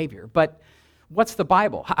homosexual behavior, but what's the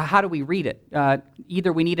Bible? How do we read it?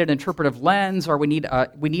 Either we need an interpretive lens or we need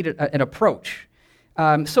an approach.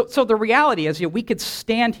 So the reality is, we could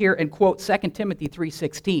stand here and quote 2 Timothy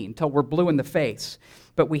 3:16 until we're blue in the face,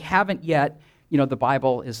 but we haven't yet. The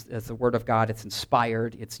Bible is the Word of God. It's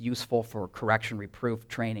inspired. It's useful for correction, reproof,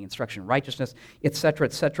 training, instruction in righteousness, etc.,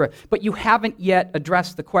 etc. But you haven't yet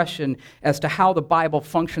addressed the question as to how the Bible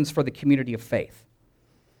functions for the community of faith.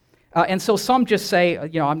 And so some just say,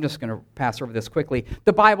 I'm just going to pass over this quickly.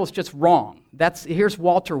 The Bible's just wrong. Here's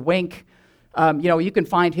Walter Wink. You can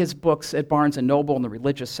find his books at Barnes & Noble in the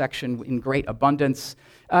religious section in great abundance.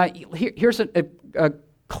 Here's a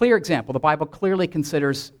clear example. The Bible clearly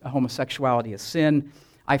considers homosexuality a sin.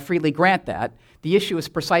 I freely grant that. The issue is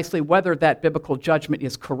precisely whether that biblical judgment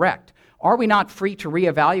is correct. Are we not free to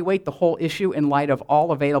reevaluate the whole issue in light of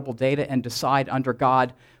all available data and decide under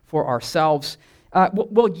God for ourselves?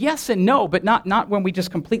 Well, yes and no, but not when we just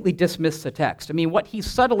completely dismiss the text. I mean, what he's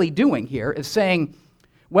subtly doing here is saying,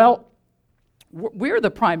 well, we're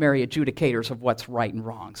the primary adjudicators of what's right and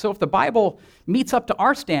wrong. So if the Bible meets up to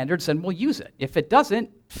our standards, then we'll use it. If it doesn't,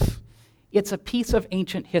 it's a piece of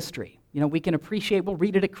ancient history. We can appreciate, we'll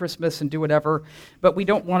read it at Christmas and do whatever, but we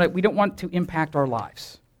don't want it to impact our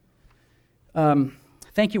lives.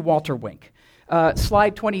 Thank you, Walter Wink.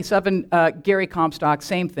 Slide 27, Gary Comstock,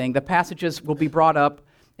 same thing. The passages will be brought up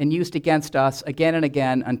and used against us again and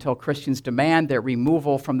again until Christians demand their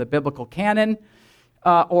removal from the biblical canon,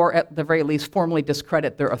 or at the very least formally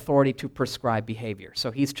discredit their authority to prescribe behavior. So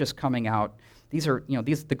he's just coming out.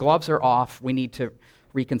 The gloves are off. We need to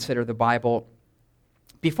reconsider the Bible.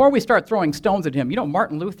 Before we start throwing stones at him,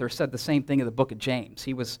 Martin Luther said the same thing in the book of James.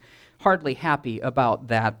 He was hardly happy about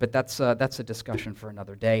that, but that's a discussion for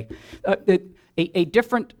another day. A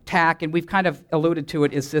different tack, and we've kind of alluded to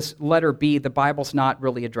it, is this letter B. The Bible's not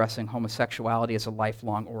really addressing homosexuality as a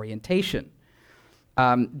lifelong orientation.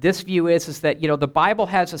 This view is that the Bible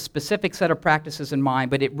has a specific set of practices in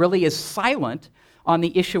mind, but it really is silent on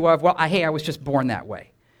the issue of, I was just born that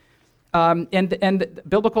way. And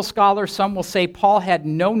biblical scholars, some will say Paul had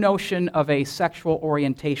no notion of a sexual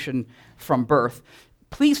orientation from birth.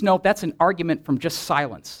 Please note that's an argument from just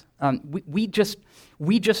silence. We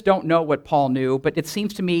just don't know what Paul knew, but it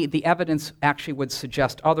seems to me the evidence actually would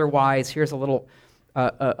suggest otherwise. Here's a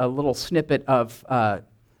little snippet of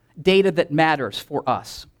data that matters for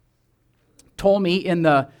us. Ptolemy in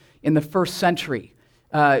the first century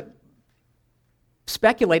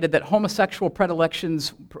speculated that homosexual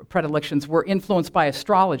predilections were influenced by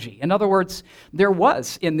astrology. In other words, there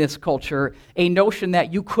was in this culture a notion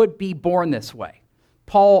that you could be born this way.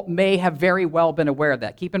 Paul may have very well been aware of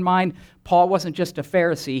that. Keep in mind, Paul wasn't just a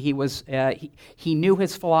Pharisee. He knew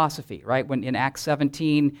his philosophy, right? When in Acts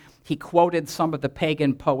 17, he quoted some of the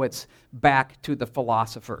pagan poets back to the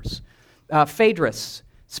philosophers. Phaedrus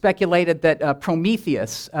speculated that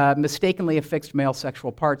Prometheus mistakenly affixed male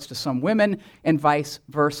sexual parts to some women and vice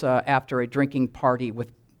versa after a drinking party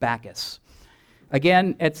with Bacchus.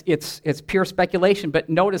 Again, it's pure speculation, but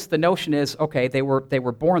notice the notion is, okay, they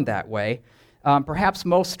were born that way. Perhaps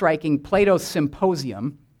most striking, Plato's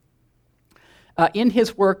Symposium. In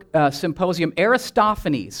his work, Symposium,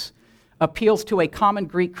 Aristophanes appeals to a common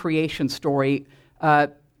Greek creation story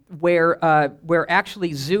where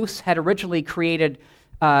actually Zeus had originally created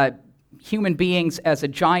human beings as a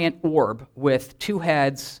giant orb with 2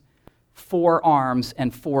 heads, 4 arms,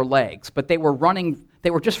 and 4 legs. But they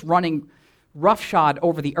were just running roughshod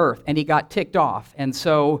over the earth, and he got ticked off. And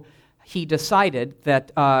so he decided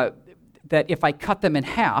that if I cut them in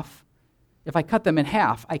half, I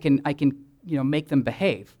can make them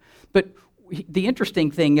behave. But the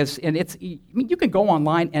interesting thing is, and you can go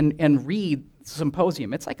online and read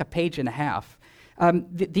Symposium. It's like a page and a half.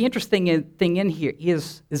 The interesting thing in here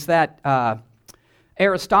is that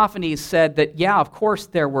Aristophanes said that, yeah, of course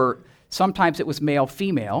sometimes it was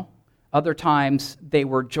male-female, other times they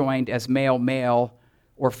were joined as male-male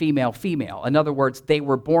or female-female. In other words, they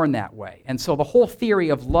were born that way. And so the whole theory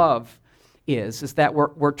of love is that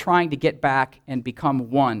we're trying to get back and become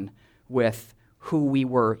one with who we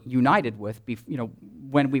were united with,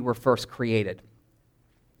 when we were first created.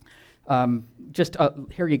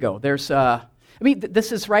 Here you go.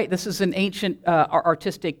 This is right. This is an ancient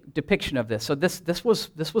artistic depiction of this. So this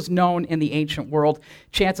was known in the ancient world.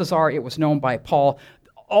 Chances are it was known by Paul.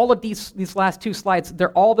 All of these last 2 slides,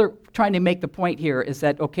 they're trying to make the point here is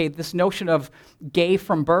that, okay, this notion of gay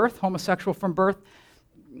from birth, homosexual from birth,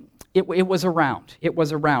 it was around. It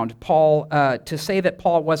was around. Paul, to say that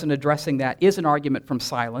Paul wasn't addressing that is an argument from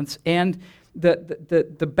silence, and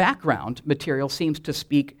the background material seems to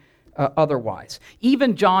speak otherwise.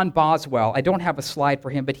 Even John Boswell, I don't have a slide for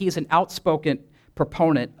him, but he's an outspoken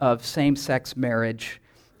proponent of same-sex marriage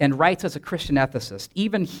and writes as a Christian ethicist.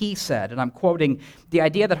 Even he said, and I'm quoting, "The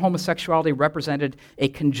idea that homosexuality represented a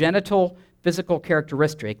congenital physical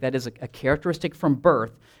characteristic, that is, a characteristic from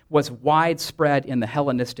birth, was widespread in the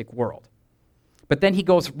Hellenistic world." But then he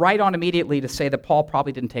goes right on immediately to say that Paul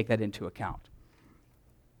probably didn't take that into account.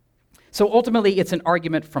 So ultimately, it's an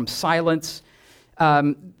argument from silence.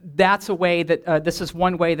 That's a way that, this is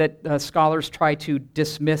one way that scholars try to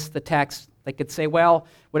dismiss the text. They could say, well,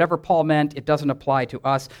 whatever Paul meant, it doesn't apply to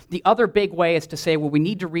us. The other big way is to say, well, we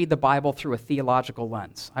need to read the Bible through a theological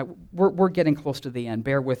lens. We're getting close to the end.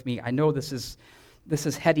 Bear with me. I know this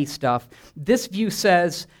is heady stuff. This view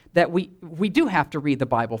says that we do have to read the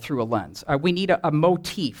Bible through a lens. We need a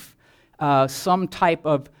motif, some type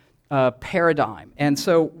of paradigm. And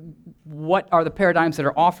so what are the paradigms that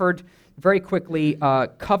are offered? Very quickly,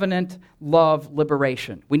 covenant, love,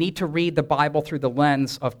 liberation. We need to read the Bible through the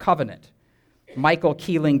lens of covenant. Michael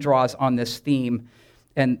Keeling draws on this theme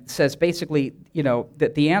and says basically,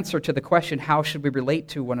 that the answer to the question, how should we relate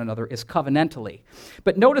to one another, is covenantally.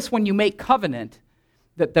 But notice when you make covenant,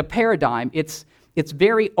 that the paradigm, it's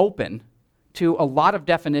very open to a lot of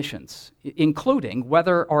definitions, including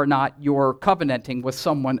whether or not you're covenanting with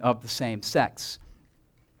someone of the same sex.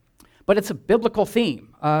 But it's a biblical theme.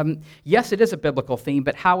 Yes, it is a biblical theme,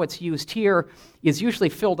 but how it's used here is usually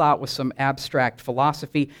filled out with some abstract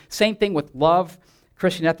philosophy. Same thing with love.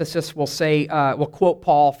 Christian ethicists will quote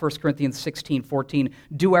Paul, 1 Corinthians 16:14,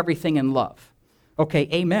 "Do everything in love." Okay,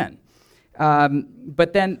 amen.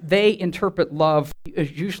 But then they interpret love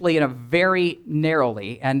usually in a very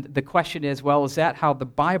narrowly, and the question is, well, is that how the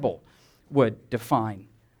Bible would define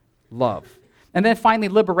love? And then finally,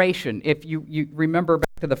 liberation. If you remember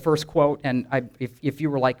back to the first quote, and if you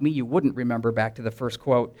were like me, you wouldn't remember back to the first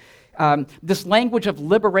quote, this language of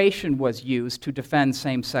liberation was used to defend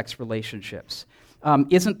same-sex relationships.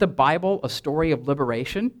 Isn't the Bible a story of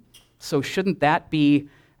liberation? So shouldn't that be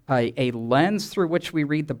a lens through which we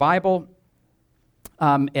read the Bible?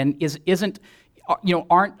 And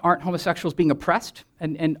aren't homosexuals being oppressed?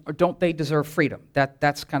 And don't they deserve freedom?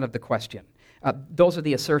 That's kind of the question. Those are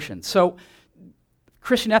the assertions. So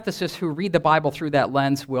Christian ethicists who read the Bible through that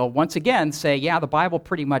lens will once again say, yeah, the Bible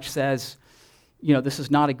pretty much says, this is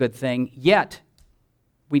not a good thing, yet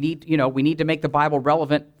we need to make the Bible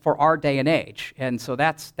relevant for our day and age. And so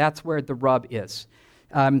that's where the rub is.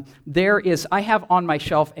 I have on my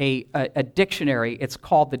shelf a dictionary. It's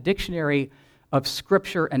called the Dictionary of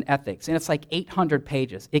Scripture and Ethics, and it's like 800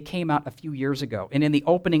 pages. It came out a few years ago. And in the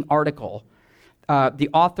opening article, the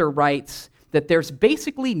author writes that there's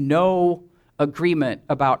basically no agreement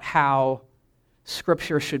about how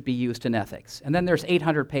Scripture should be used in ethics. And then there's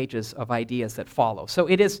 800 pages of ideas that follow. So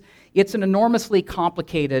it's an enormously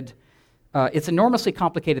complicated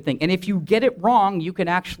thing. And if you get it wrong, you can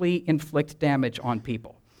actually inflict damage on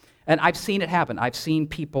people. And I've seen it happen. I've seen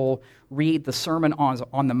people read the Sermon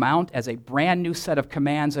on the Mount as a brand new set of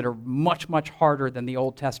commands that are much, much harder than the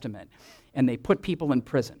Old Testament. And they put people in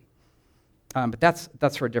prison. But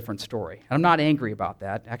that's for a different story. And I'm not angry about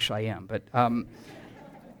that. Actually, I am. But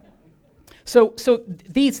so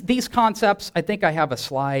these concepts, I think I have a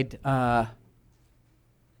slide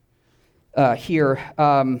here.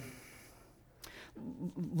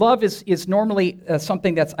 Love is normally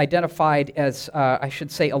something that's identified as, I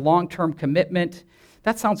should say, a long-term commitment.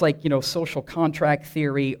 That sounds like, social contract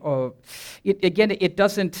theory. It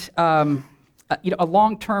doesn't, a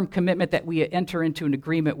long-term commitment that we enter into an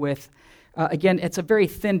agreement with. Again, it's a very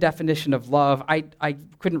thin definition of love. I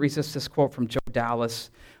couldn't resist this quote from Joe Dallas.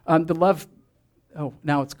 The love,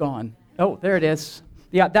 now it's gone. Oh, there it is.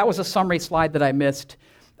 Yeah, that was a summary slide that I missed.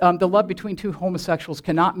 The love between two homosexuals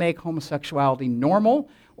cannot make homosexuality normal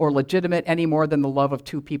or legitimate any more than the love of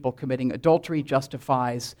two people committing adultery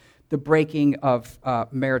justifies the breaking of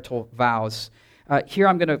marital vows. Here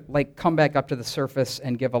I'm going to come back up to the surface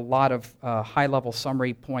and give a lot of high-level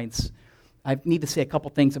summary points. I need to say a couple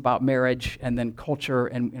things about marriage and then culture,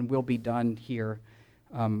 and we'll be done here,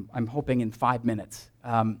 I'm hoping in 5 minutes.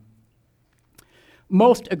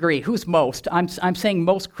 Most agree. Who's most? I'm saying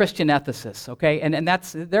most Christian ethicists, okay? And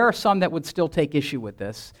there are some that would still take issue with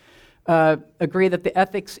this. Agree that the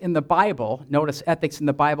ethics in the Bible, notice ethics in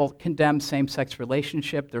the Bible condemn same-sex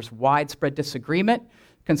relationship. There's widespread disagreement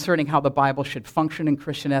concerning how the Bible should function in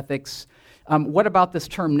Christian ethics. What about this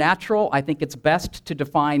term natural? I think it's best to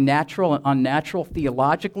define natural and unnatural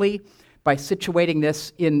theologically by situating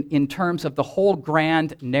this in terms of the whole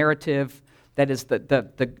grand narrative that is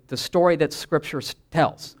the story that Scripture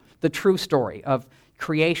tells, the true story of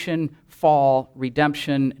creation, fall,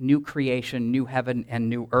 redemption, new creation, new heaven, and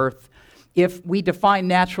new earth. If we define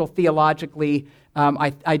natural theologically,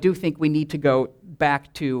 I do think we need to go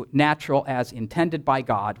back to natural as intended by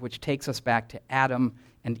God, which takes us back to Adam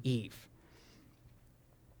and Eve.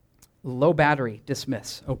 Low battery,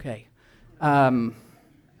 dismiss. Okay. Well,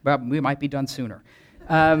 we might be done sooner.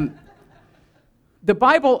 The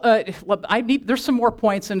Bible, there's some more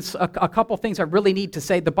points and a couple things I really need to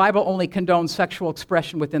say. The Bible only condones sexual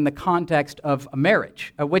expression within the context of a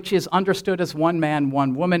marriage, which is understood as one man,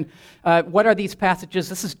 one woman. What are these passages?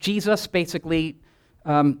 This is Jesus basically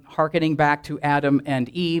hearkening back to Adam and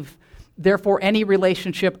Eve. Therefore, any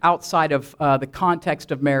relationship outside of the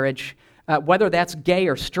context of marriage, whether that's gay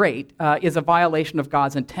or straight, is a violation of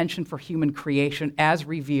God's intention for human creation as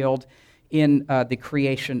revealed in the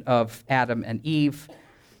creation of Adam and Eve.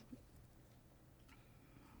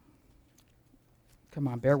 Come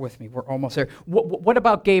on, bear with me. We're almost there. What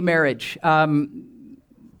about gay marriage?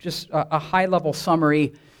 Just a high-level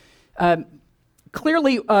summary.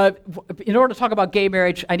 Clearly, in order to talk about gay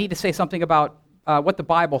marriage, I need to say something about what the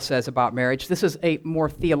Bible says about marriage. This is a more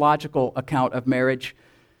theological account of marriage.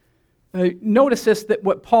 Notice this, that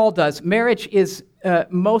what Paul does, marriage is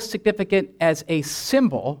most significant as a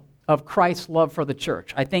symbol of Christ's love for the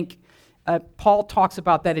church. I think Paul talks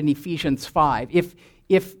about that in Ephesians 5.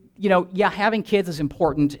 If having kids is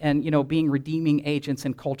important and, being redeeming agents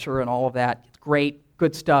in culture and all of that, it's great,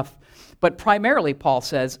 good stuff. But primarily, Paul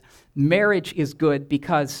says, marriage is good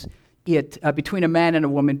because between a man and a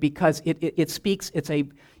woman, because it speaks, it's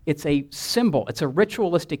a symbol, it's a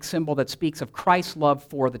ritualistic symbol that speaks of Christ's love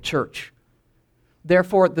for the church.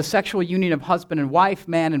 Therefore, the sexual union of husband and wife,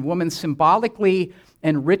 man and woman, symbolically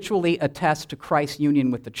and ritually attests to Christ's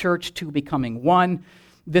union with the church, two becoming one.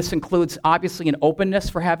 This includes, obviously, an openness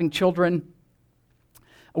for having children.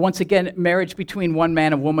 Once again, marriage between one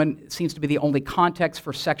man and woman seems to be the only context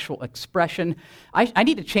for sexual expression. I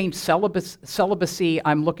need to change celibacy.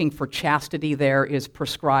 I'm looking for chastity there is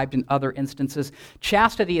prescribed in other instances.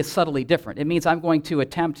 Chastity is subtly different. It means I'm going to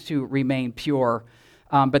attempt to remain pure,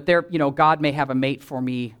 but there, God may have a mate for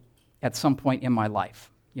me at some point in my life.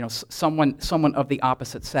 Someone of the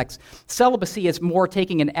opposite sex. Celibacy is more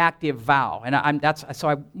taking an active vow, and so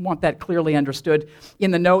I want that clearly understood.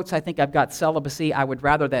 In the notes, I think I've got celibacy. I would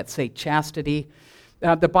rather that say chastity.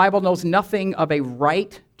 The Bible knows nothing of a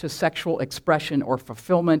right to sexual expression or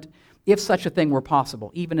fulfillment, if such a thing were possible,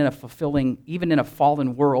 even in a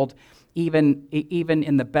fallen world, even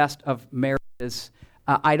in the best of marriages.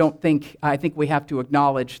 I think we have to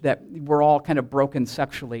acknowledge that we're all kind of broken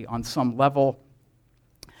sexually on some level.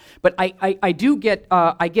 But I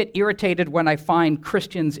get irritated when I find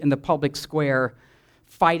Christians in the public square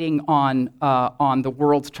fighting on the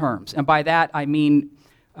world's terms. And by that, I mean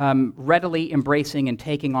readily embracing and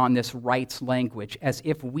taking on this rights language as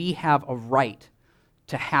if we have a right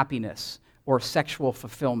to happiness or sexual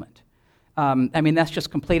fulfillment. That's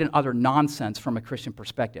just complete and utter nonsense from a Christian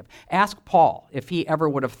perspective. Ask Paul if he ever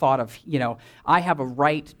would have thought of, I have a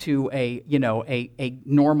right to a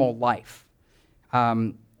normal life.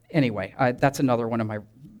 Anyway, that's another one of my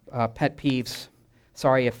pet peeves.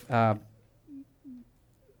 Sorry if I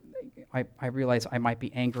realize I might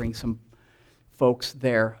be angering some folks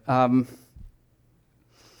there.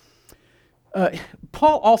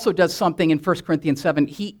 Paul also does something in 1 Corinthians 7.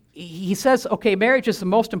 He says, okay, marriage is the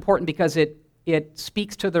most important because it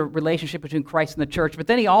speaks to the relationship between Christ and the church. But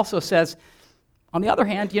then he also says, on the other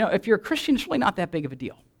hand, if you're a Christian, it's really not that big of a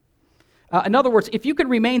deal. In other words, if you can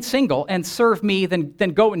remain single and serve me, then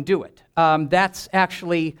go and do it. That's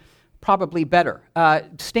actually probably better.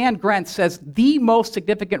 Stan Grentz says the most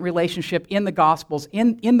significant relationship in the Gospels,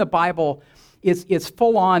 in the Bible, is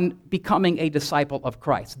full-on becoming a disciple of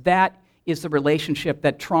Christ. That is the relationship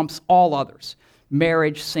that trumps all others.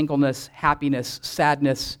 Marriage, singleness, happiness,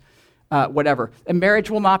 sadness, whatever. And marriage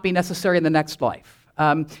will not be necessary in the next life.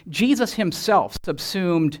 Jesus himself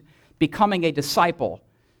subsumed becoming a disciple,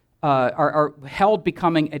 or held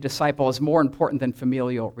becoming a disciple as more important than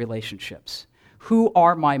familial relationships. Who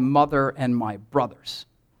are my mother and my brothers?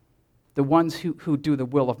 The ones who do the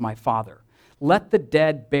will of my Father. Let the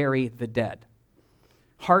dead bury the dead.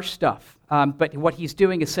 Harsh stuff. But what he's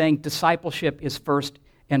doing is saying discipleship is first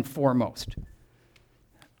and foremost.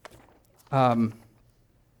 And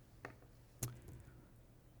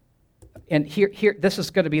here, this is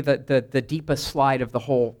going to be the deepest slide of the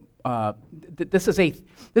whole. This is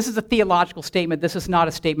a theological statement. This is not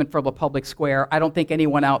a statement from a public square. I don't think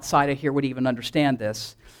anyone outside of here would even understand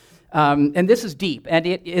this. And this is deep. And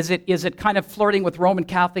is it kind of flirting with Roman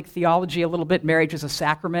Catholic theology a little bit? Marriage is a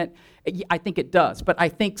sacrament. I think it does. But I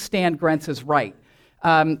think Stan Grentz is right.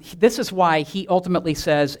 This is why he ultimately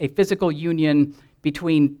says a physical union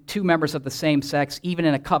between two members of the same sex, even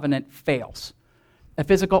in a covenant, fails. A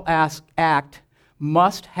physical act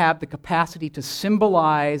must have the capacity to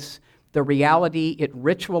symbolize the reality it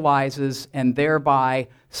ritualizes and thereby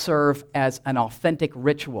serve as an authentic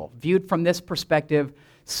ritual. Viewed from this perspective,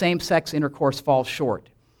 same-sex intercourse falls short.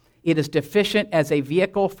 It is deficient as a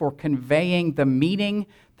vehicle for conveying the meaning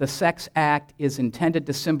the sex act is intended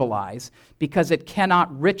to symbolize because it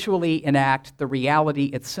cannot ritually enact the reality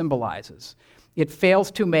it symbolizes. It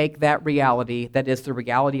fails to make that reality, that is the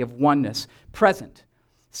reality of oneness, present.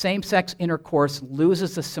 Same-sex intercourse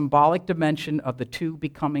loses the symbolic dimension of the two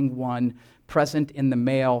becoming one, present in the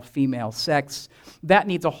male-female sex. That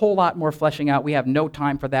needs a whole lot more fleshing out. We have no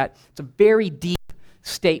time for that. It's a very deep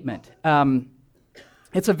statement.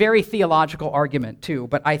 It's a very theological argument, too,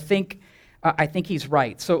 but I think he's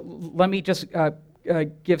right. So let me just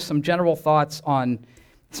give some general thoughts on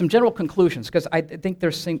some general conclusions, because I think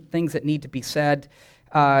there's some things that need to be said,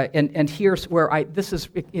 and here's where this is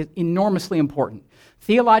enormously important.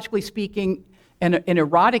 Theologically speaking, an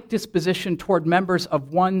erotic disposition toward members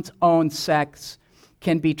of one's own sex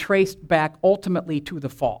can be traced back ultimately to the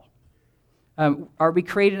fall. Are we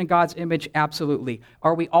created in God's image? Absolutely.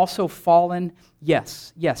 Are we also fallen?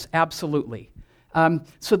 Yes, absolutely.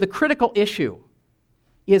 So the critical issue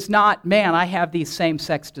is not, man, I have these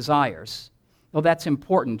same-sex desires. Well, that's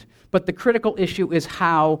important. But the critical issue is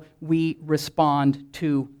how we respond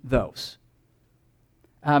to those.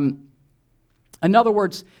 In other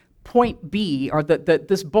words, point B, or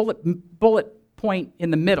this bullet point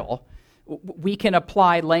in the middle, we can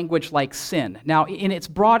apply language like sin. Now, in its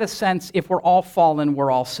broadest sense, if we're all fallen, we're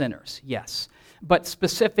all sinners, yes. But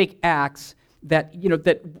specific acts that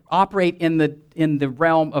operate in the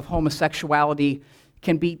realm of homosexuality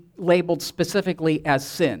can be labeled specifically as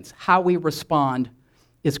sins. How we respond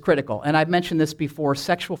is critical. And I've mentioned this before.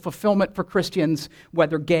 Sexual fulfillment for Christians,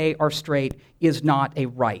 whether gay or straight, is not a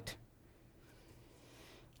right.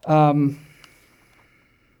 So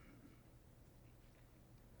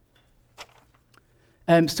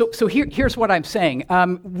here's what I'm saying.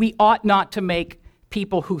 We ought not to make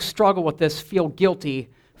people who struggle with this feel guilty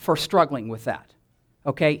for struggling with that.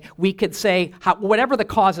 Okay? We could say, whatever the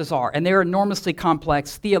causes are, and they're enormously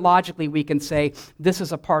complex, theologically we can say this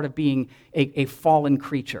is a part of being a fallen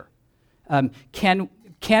creature. Can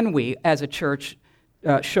we, as a church,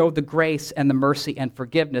 show the grace and the mercy and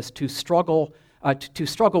forgiveness to struggle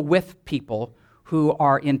with people who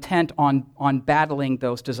are intent on battling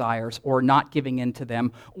those desires or not giving in to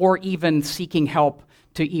them or even seeking help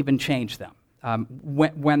to even change them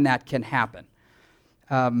when that can happen?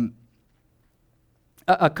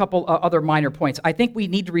 A couple other minor points. I think we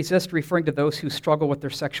need to resist referring to those who struggle with their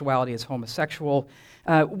sexuality as homosexual.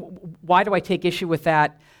 Why do I take issue with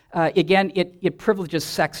that? Again, it privileges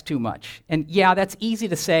sex too much. And yeah, that's easy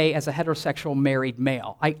to say as a heterosexual married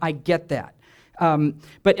male. I get that.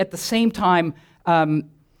 But at the same time,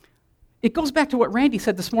 it goes back to what Randy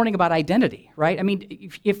said this morning about identity, right? I mean,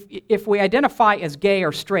 if we identify as gay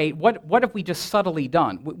or straight, what have we just subtly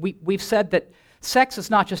done? We've said that Sex is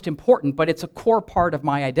not just important, but it's a core part of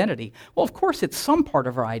my identity. Well, of course, it's some part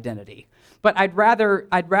of our identity. But I'd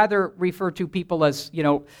rather refer to people as,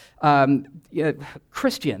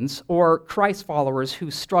 Christians or Christ followers who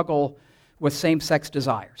struggle with same-sex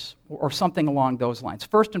desires or something along those lines.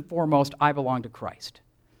 First and foremost, I belong to Christ.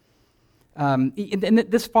 And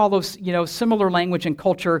this follows, similar language and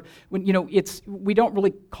culture. When we don't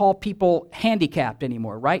really call people handicapped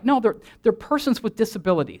anymore, right? No, they're persons with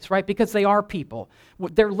disabilities, right? Because they are people.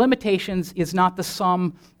 Their limitations is not the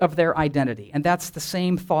sum of their identity, and that's the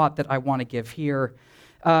same thought that I want to give here.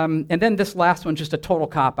 And then this last one, just a total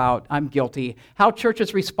cop-out. I'm guilty. How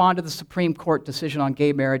churches respond to the Supreme Court decision on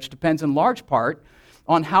gay marriage depends in large part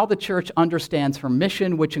on how the church understands her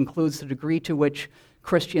mission, which includes the degree to which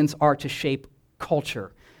Christians are to shape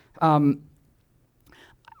culture.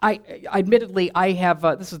 Admittedly, I have,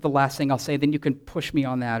 this is the last thing I'll say, then you can push me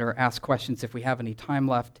on that or ask questions if we have any time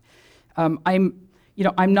left. I'm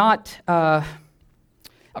not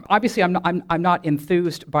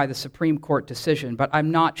enthused by the Supreme Court decision, but I'm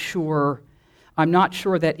not sure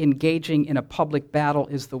that engaging in a public battle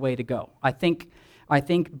is the way to go. I think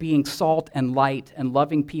being salt and light and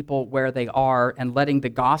loving people where they are and letting the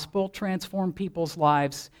gospel transform people's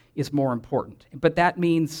lives is more important. But that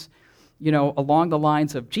means, along the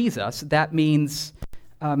lines of Jesus, that means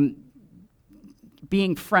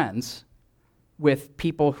being friends with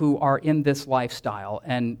people who are in this lifestyle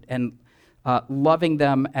and loving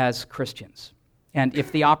them as Christians. And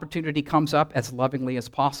if the opportunity comes up, as lovingly as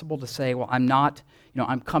possible, to say, well,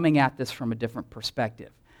 I'm coming at this from a different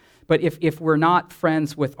perspective. But if we're not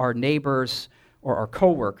friends with our neighbors or our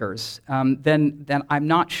coworkers, then I'm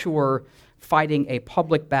not sure fighting a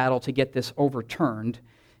public battle to get this overturned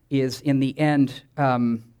is in the end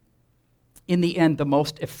the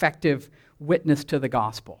most effective witness to the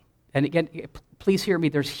gospel. And again, please hear me.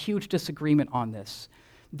 There's huge disagreement on this.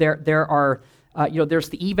 There are. There's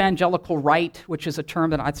the evangelical right, which is a term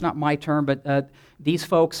that it's not my term, but these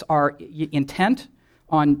folks are intent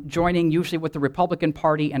on joining usually with the Republican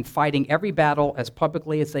Party and fighting every battle as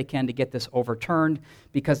publicly as they can to get this overturned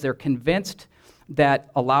because they're convinced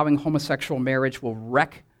that allowing homosexual marriage will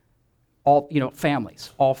wreck all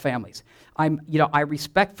families. I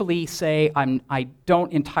respectfully say I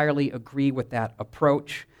don't entirely agree with that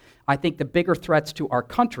approach. I think the bigger threats to our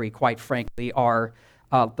country, quite frankly, are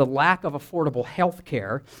the lack of affordable health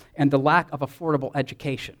care and the lack of affordable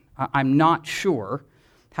education. I'm not sure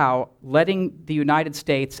how letting the United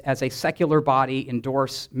States as a secular body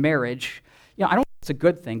endorse marriage, I don't think it's a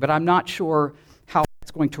good thing, but I'm not sure how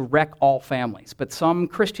it's going to wreck all families. But some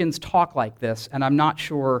Christians talk like this, and I'm not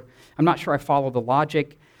sure I follow the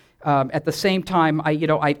logic. At the same time,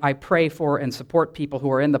 I pray for and support people who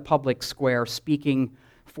are in the public square speaking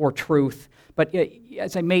for truth. But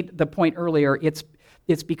as I made the point earlier, it's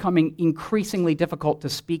becoming increasingly difficult to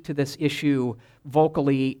speak to this issue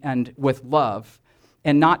vocally and with love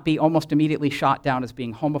and not be almost immediately shot down as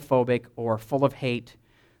being homophobic or full of hate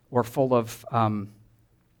or full of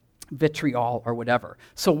vitriol or whatever.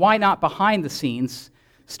 So why not behind the scenes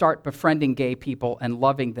start befriending gay people and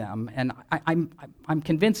loving them? And I'm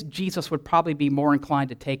convinced Jesus would probably be more inclined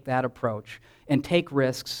to take that approach and take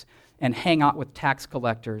risks and hang out with tax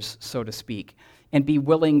collectors, so to speak, and be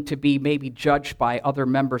willing to be maybe judged by other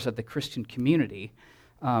members of the Christian community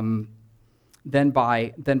than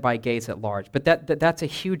by gays at large. But that's a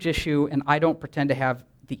huge issue, and I don't pretend to have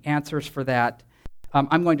the answers for that.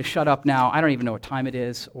 I'm going to shut up now. I don't even know what time it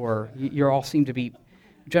is, or you all seem to be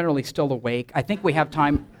generally still awake. I think we have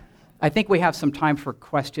time. I think we have some time for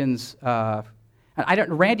questions.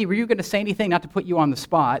 Randy, were you going to say anything? Not to put you on the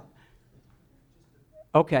spot.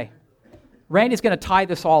 Okay. Randy's going to tie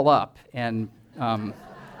this all up, and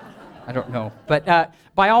I don't know. But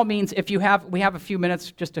by all means, we have a few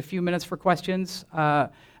minutes, just a few minutes for questions.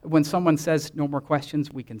 When someone says no more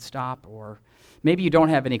questions, we can stop. Or maybe you don't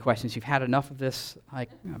have any questions. You've had enough of this.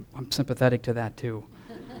 I'm sympathetic to that, too.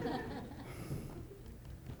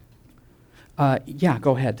 Yeah,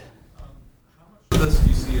 go ahead. How much of this do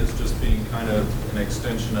you see as just being kind of an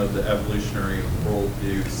extension of the evolutionary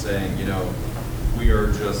worldview, saying, we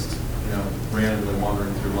are just, randomly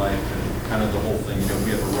wandering through life, and kind of the whole thing,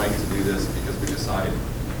 we have a right to do this because we decide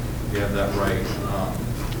we have that right,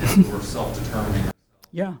 and we're self-determining.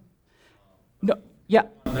 Yeah. No. Yeah.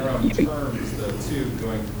 On their own terms, the two,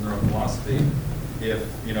 going from their own philosophy, if,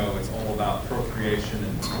 it's all about procreation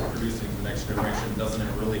and producing the next generation, doesn't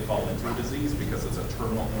it really fall into a disease because it's a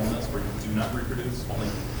terminal illness where you do not reproduce? Only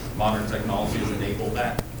modern technology has enabled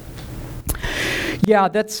that. Yeah,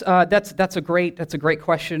 that's a great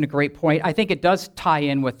question, a great point. I think it does tie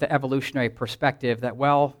in with the evolutionary perspective that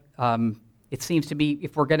It seems to be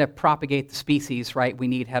if we're going to propagate the species, right, we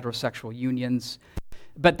need heterosexual unions.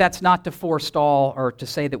 But that's not to forestall or to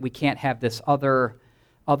say that we can't have this other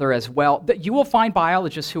as well. You will find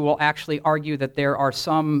biologists who will actually argue that there are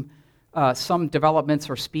some developments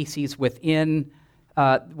or species within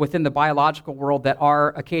the biological world that are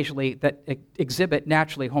occasionally that exhibit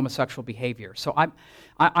naturally homosexual behavior. So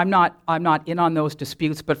I'm not in on those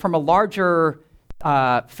disputes, but from a larger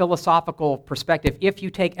philosophical perspective, if you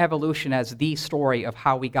take evolution as the story of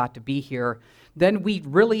how we got to be here, then we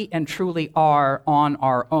really and truly are on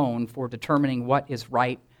our own for determining what is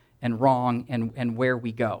right and wrong and where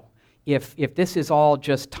we go. If this is all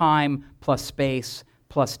just time plus space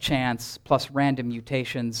plus chance plus random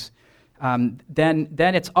mutations, then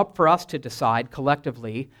it's up for us to decide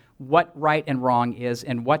collectively what right and wrong is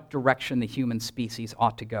and what direction the human species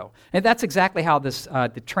ought to go. And that's exactly how the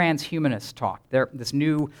transhumanists talk. This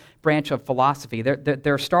new branch of philosophy,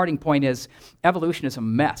 their starting point is evolution is a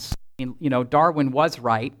mess. Darwin was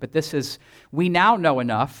right, but we now know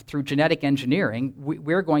enough through genetic engineering,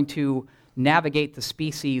 we're going to navigate the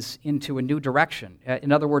species into a new direction.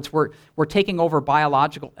 In other words, we're taking over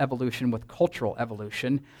biological evolution with cultural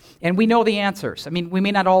evolution, and we know the answers. I mean, we may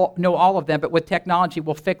not all know all of them, but with technology,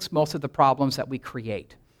 we'll fix most of the problems that we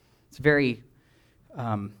create. It's very,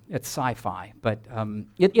 it's sci-fi, but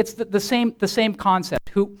it's the same concept.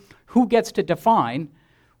 Who gets to define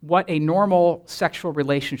what a normal sexual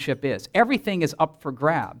relationship is? Everything is up for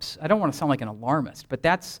grabs. I don't want to sound like an alarmist, but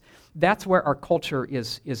that's where our culture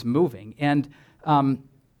is moving. And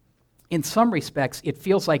in some respects, it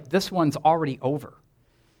feels like this one's already over.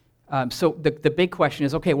 So the big question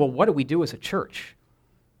is, okay, well, what do we do as a church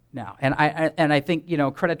now? And I think,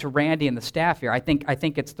 credit to Randy and the staff here. I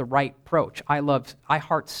think it's the right approach. I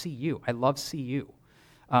heart CU. I love CU,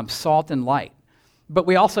 salt and light. But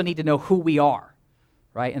we also need to know who we are.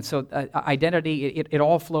 Right, and so identity, it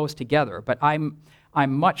all flows together. But I'm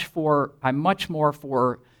much more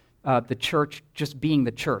for the church just being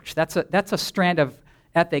the church. That's a strand of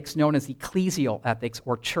ethics known as ecclesial ethics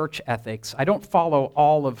or church ethics. I don't follow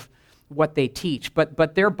all of what they teach,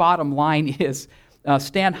 but their bottom line is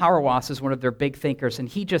Stan Hauerwas is one of their big thinkers, and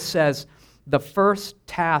he just says the first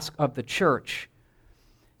task of the church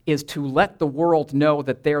is to let the world know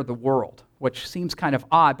that they're the world, which seems kind of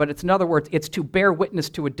odd, but in other words, it's to bear witness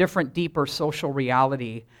to a different, deeper social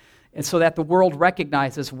reality, and so that the world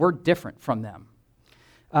recognizes we're different from them.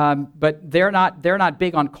 But they're not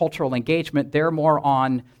big on cultural engagement. They're more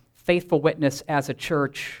on faithful witness as a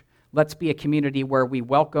church. Let's be a community where we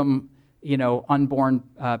welcome, unborn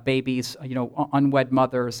babies, unwed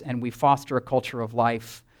mothers, and we foster a culture of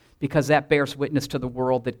life because that bears witness to the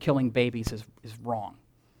world that killing babies is wrong.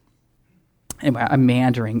 Anyway, I'm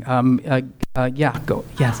meandering. Yeah, go.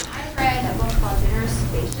 Yes. I've read a book called Generous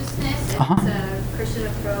Spaciousness. It's a Christian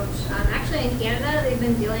approach. Actually, in Canada, they've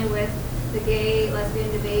been dealing with the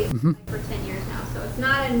gay-lesbian debate for 10 years now. So it's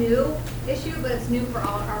not a new issue, but it's new for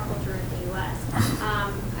all of our culture in the U.S.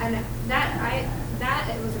 And that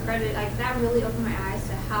it was accredited. Like that really opened my eyes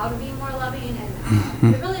to how to be more loving,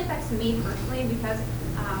 and it really affects me personally because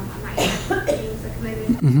I'm not being a committed,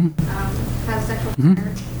 has a sexual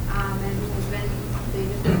partner, and they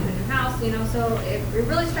just moved to a new house, so it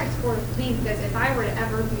really strikes a chord with me because if I were to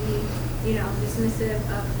ever be, dismissive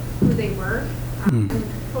of who they were, and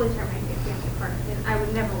fully tear my family apart, then I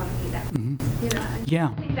would never want to be that. Yeah.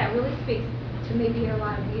 I think that really speaks to maybe a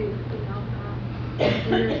lot of you, in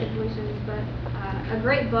your situations, but a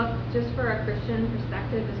great book just for a Christian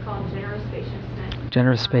perspective is called Generous Spaciousness.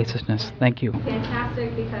 Generous Spaciousness, thank you.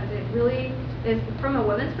 Fantastic because it really is from a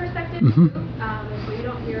women's perspective too, so you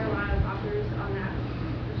don't hear a lot of authors on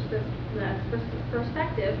that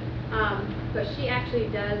perspective, but she actually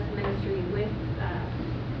does ministry with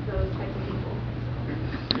those types of people.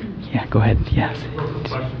 Yeah, go ahead. Yes. A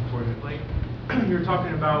question for you. Like you're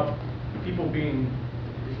talking about people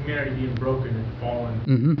humanity being broken and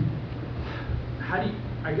fallen.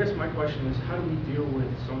 I guess my question is, how do we deal with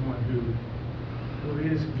someone who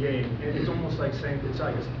is gay? It's almost like saying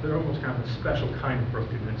they're almost kind of a special kind of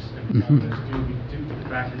brokenness and fallenness due to the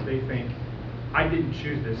fact that they think, I didn't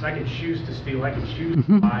choose this. I can choose to steal. I can choose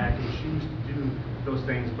to lie. I can choose to do those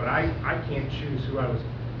things, but I can't choose who I was.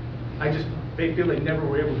 They feel they never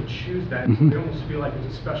were able to choose that. So they almost feel like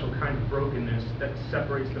it's a special kind of brokenness that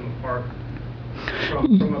separates them apart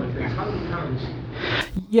from other things. How do we counter this?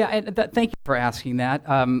 Yeah, and thank you for asking that.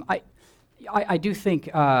 I do think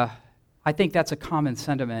I think that's a common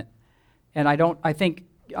sentiment, and I'm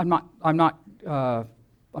not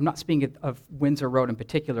speaking of Windsor Road in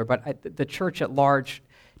particular, but the church at large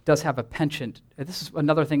does have a penchant. This is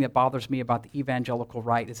another thing that bothers me about the evangelical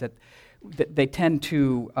right, is that they tend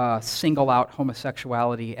to single out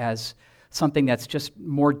homosexuality as something that's just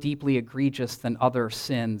more deeply egregious than other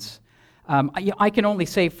sins. I can only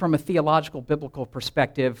say from a theological, biblical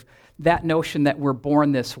perspective, that notion that we're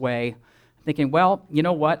born this way, thinking, well, you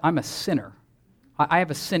know what, I'm a sinner. I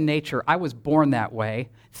have a sin nature. I was born that way.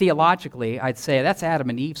 Theologically, I'd say that's Adam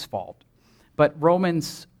and Eve's fault. But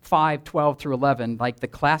Romans 5:12 through 11, like the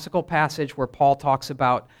classical passage where Paul talks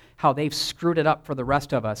about how they've screwed it up for the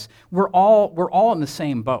rest of us, we're all in the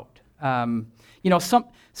same boat. Some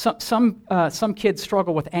kids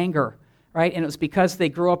struggle with anger, right? And it was because they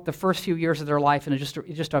grew up the first few years of their life in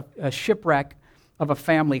just a shipwreck of a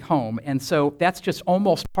family home. And so that's just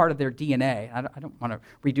almost part of their DNA. I don't want to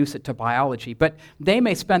reduce it to biology, but they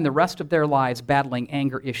may spend the rest of their lives battling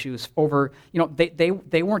anger issues over,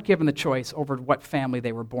 they weren't given the choice over what family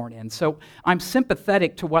they were born in. So I'm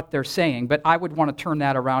sympathetic to what they're saying, but I would want to turn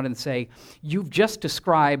that around and say, you've just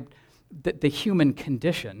described the human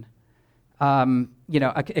condition,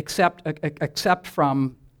 except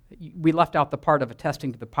from, we left out the part of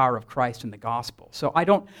attesting to the power of Christ in the gospel. So I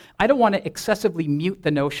don't want to excessively mute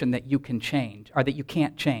the notion that you can change or that you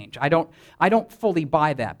can't change. I don't fully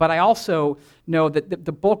buy that. But I also know that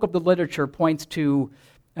the bulk of the literature points to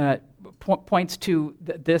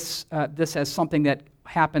this as something that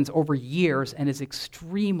happens over years and is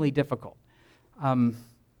extremely difficult.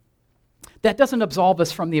 That doesn't absolve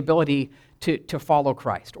us from the ability to follow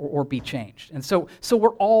Christ or be changed. And so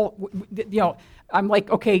we're all, I'm like,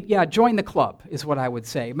 okay, yeah, join the club is what I would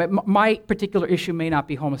say. My particular issue may not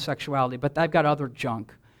be homosexuality, but I've got other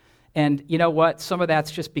junk. And you know what? Some of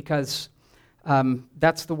that's just because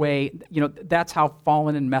that's the way, that's how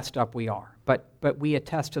fallen and messed up we are. But we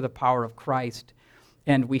attest to the power of Christ,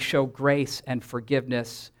 and we show grace and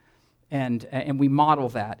forgiveness, and we model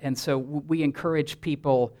that. And so we encourage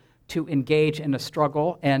people to engage in a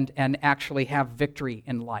struggle and actually have victory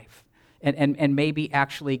in life, and maybe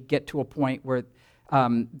actually get to a point where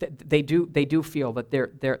they do feel that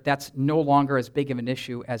that's no longer as big of an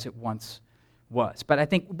issue as it once was. But I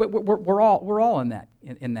think we're all in that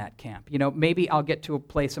camp. Maybe I'll get to a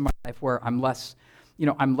place in my life where I'm less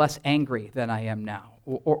angry than I am now,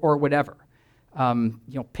 or whatever.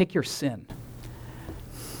 Pick your sin.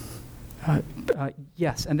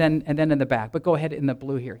 Yes, and then in the back. But go ahead in the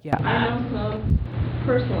blue here. Yeah. I know some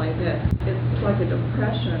personally that it's like a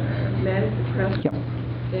depression or a manic depression, Yep.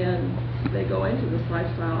 and they go into this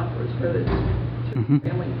lifestyle afterwards, whether it's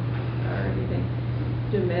family or anything.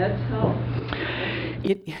 Do meds help?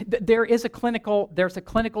 There's a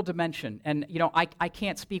clinical dimension, and I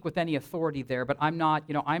can't speak with any authority there, but I'm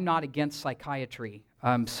not against psychiatry,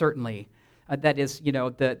 certainly. That is,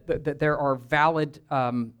 there are valid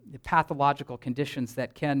pathological conditions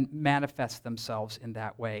that can manifest themselves in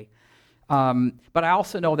that way. But I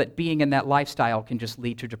also know that being in that lifestyle can just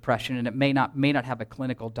lead to depression, and it may not have a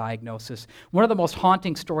clinical diagnosis. One of the most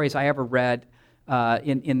haunting stories I ever read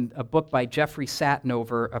in a book by Jeffrey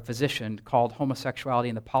Satinover, a physician, called Homosexuality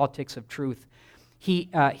and the Politics of Truth. He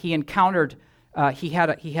encountered. He had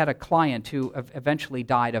a client who eventually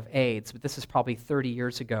died of AIDS, but this is probably 30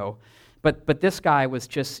 years ago. But this guy was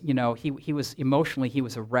just, he was emotionally, he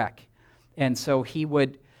was a wreck. And so he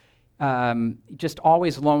would just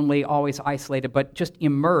always lonely, always isolated, but just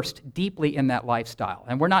immersed deeply in that lifestyle.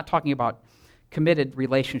 And we're not talking about committed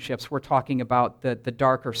relationships. We're talking about the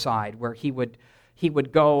darker side, where he would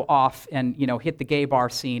go off and, hit the gay bar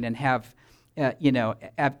scene and have,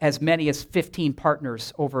 as many as 15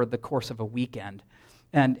 partners over the course of a weekend.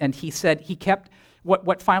 And he said he kept...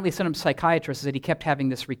 What finally sent him to a psychiatrist is that he kept having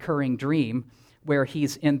this recurring dream where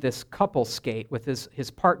he's in this couple skate with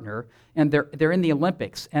his partner, and they're in the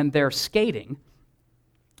Olympics and they're skating.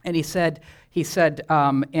 And he said,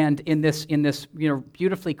 and in this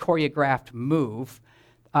beautifully choreographed move,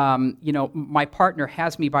 my partner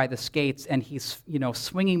has me by the skates and he's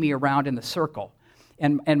swinging me around in the circle,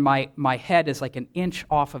 and my head is like an inch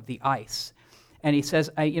off of the ice. And he says,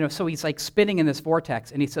 so he's like spinning in this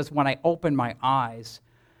vortex. And he says, when I open my eyes,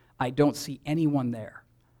 I don't see anyone there.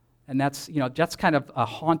 And that's kind of a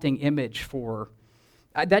haunting image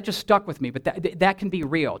that just stuck with me. But that can be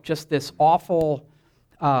real. Just this awful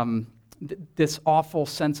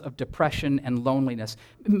sense of depression and loneliness.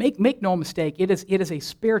 Make no mistake, it is a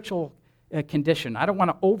spiritual condition. I don't want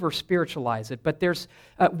to over-spiritualize it, but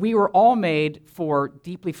we were all made for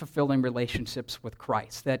deeply fulfilling relationships with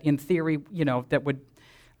Christ. That, in theory, that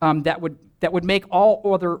would make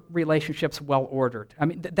all other relationships well ordered. I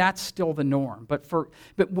mean, that's still the norm. But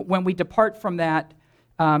when we depart from that,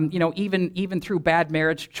 even through bad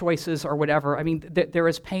marriage choices or whatever. I mean, there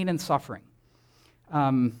is pain and suffering.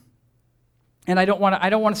 And I don't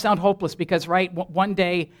want to sound hopeless because, right, one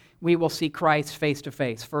day we will see Christ face to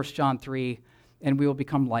face, 1 John 3, and we will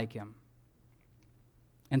become like him.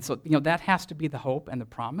 And so, that has to be the hope and the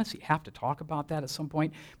promise. You have to talk about that at some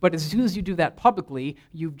point. But as soon as you do that publicly,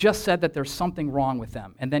 you've just said that there's something wrong with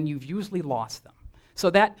them, and then you've usually lost them. So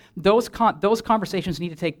that those conversations need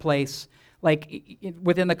to take place, like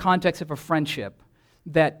within the context of a friendship,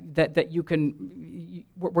 that you can,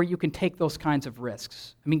 where you can take those kinds of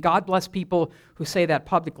risks. I mean, God bless people who say that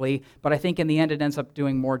publicly, but I think in the end it ends up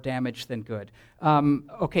doing more damage than good.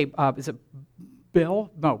 Is it Bill?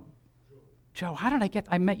 No. Joe, how did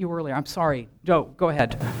I met you earlier. I'm sorry. Joe, go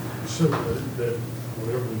ahead. You said that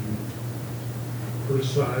whenever you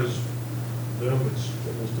criticize them, it's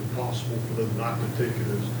almost impossible for them not to take it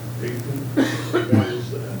as hateful. Why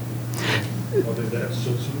is that? Are they that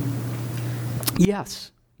sensitive?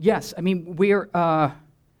 Yes. I mean, we're, I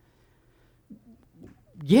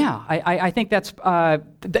think that's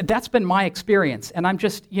been my experience. And I'm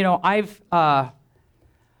just, I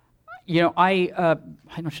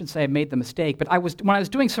shouldn't say I made the mistake, but when I was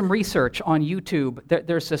doing some research on YouTube,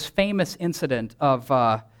 there's this famous incident of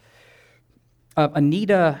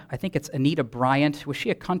Anita, I think it's Anita Bryant. Was she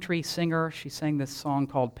a country singer? She sang this song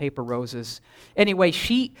called Paper Roses. Anyway,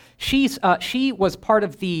 she was part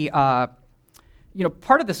of the,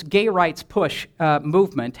 part of this gay rights push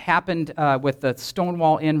movement happened with the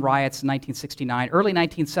Stonewall Inn riots in 1969. Early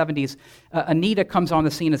 1970s, Anita comes on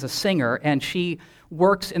the scene as a singer, and she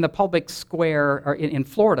works in the public square in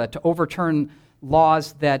Florida to overturn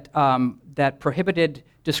laws that prohibited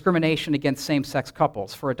discrimination against same-sex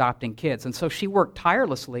couples for adopting kids. And so she worked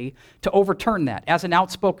tirelessly to overturn that. As an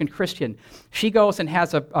outspoken Christian, she goes and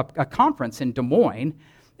has a conference in Des Moines,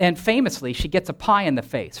 and famously, she gets a pie in the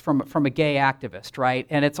face from a gay activist, right?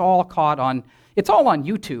 And it's all on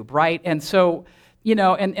YouTube, right? And so,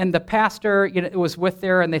 and the pastor, was with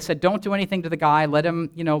there, and they said, don't do anything to the guy, let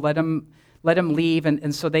him leave.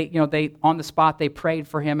 And so they on the spot, they prayed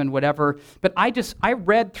for him and whatever. But I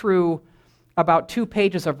read through about 2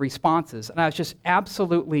 pages of responses, and I was just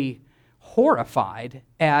absolutely horrified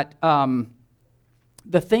at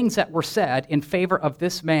the things that were said in favor of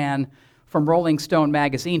this man from Rolling Stone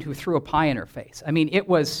magazine who threw a pie in her face. I mean, it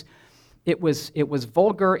was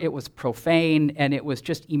vulgar, it was profane, and it was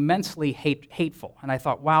just immensely hateful. And I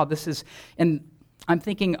thought, wow, this is, and I'm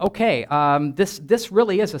thinking, okay, this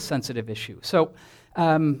really is a sensitive issue. So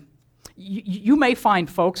you may find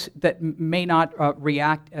folks that may not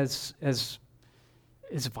react as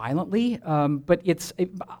violently, but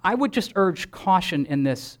I would just urge caution in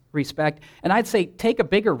this respect, and I'd say take a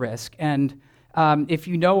bigger risk. And if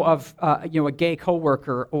you know of a gay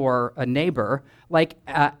coworker or a neighbor,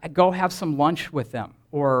 go have some lunch with them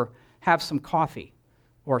or have some coffee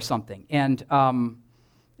or something, and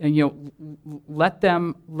let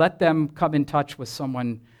them come in touch with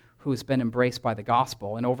someone who's been embraced by the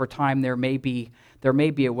gospel, and over time there may be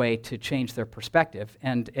a way to change their perspective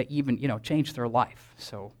and even change their life.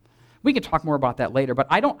 So we can talk more about that later, but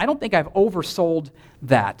I don't think I've oversold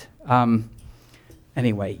that.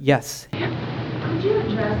 Anyway, yes. Could you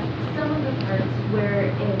address some of the parts where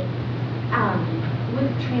it,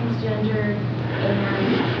 with transgender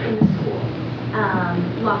and in the school,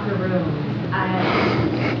 locker rooms,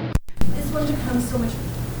 this one becomes so much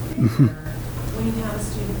bigger when you have a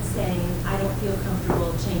student saying, I don't feel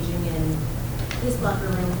comfortable changing in this locker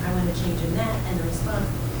room, I want to change in that, and the response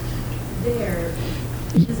there,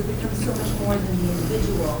 because it becomes so much more than the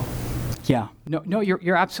individual. Yeah, no,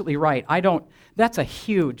 you're absolutely right. That's a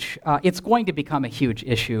huge. It's going to become a huge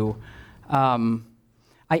issue.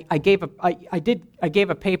 I gave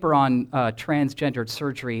a paper on transgendered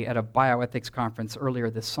surgery at a bioethics conference earlier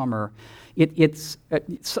this summer. It's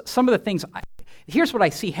some of the things. Here's what I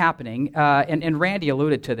see happening, and Randy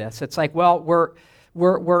alluded to this. It's like, well,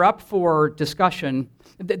 we're up for discussion.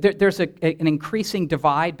 There's an increasing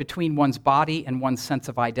divide between one's body and one's sense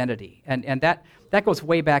of identity, and that goes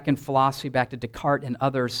way back in philosophy, back to Descartes and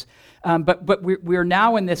others. But we're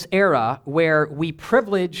now in this era where we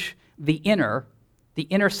privilege the inner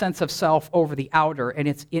sense of self over the outer, and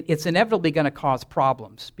it's inevitably going to cause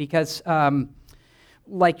problems because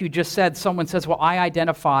like you just said, someone says, well, I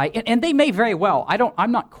identify, and they may very well.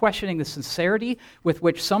 I'm not questioning the sincerity with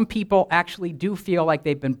which some people actually do feel like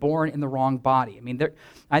they've been born in the wrong body. I mean,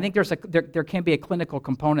 I think there can be a clinical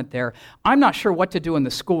component there. I'm not sure what to do in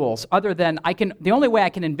the schools, other than the only way I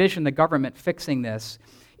can envision the government fixing this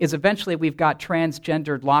is eventually we've got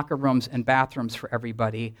transgendered locker rooms and bathrooms for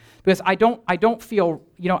everybody. Because I don't feel,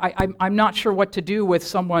 I'm not sure what to do with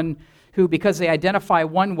someone who, because they identify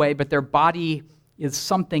one way, but their body is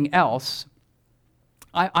something else.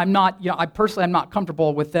 I personally am not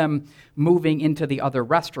comfortable with them moving into the other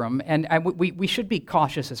restroom, and we should be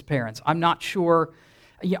cautious as parents. I'm not sure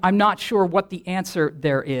what the answer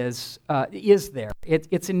there is there.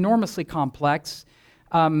 It's enormously complex.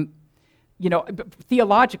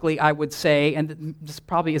 Theologically, I would say, and this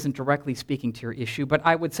probably isn't directly speaking to your issue, but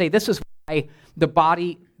I would say this is why the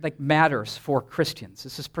body matters for Christians.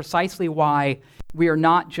 This is precisely why we are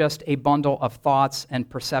not just a bundle of thoughts and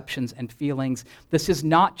perceptions and feelings. This is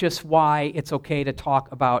not just why it's okay to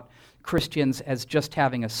talk about Christians as just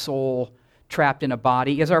having a soul trapped in a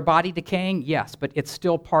body. Is our body decaying? Yes, but it's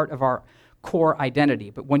still part of our core identity.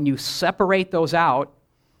 But when you separate those out,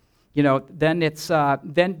 then it's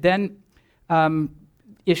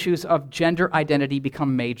issues of gender identity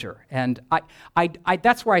become major. And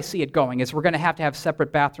that's where I see it going, is we're going to have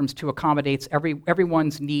separate bathrooms to accommodate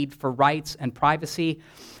everyone's need for rights and privacy.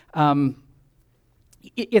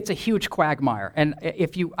 It's a huge quagmire. And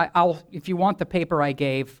if you want the paper I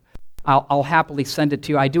gave, I'll happily send it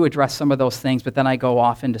to you. I do address some of those things, but then I go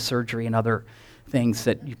off into surgery and other things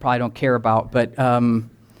that you probably don't care about. But are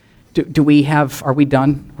we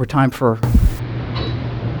done? We're time for...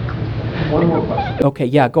 One more question. Okay,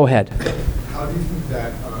 yeah, go ahead. How do you think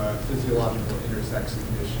that physiological intersex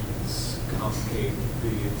conditions complicate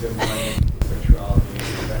the defining sexuality,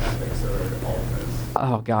 the ethics, or all of this?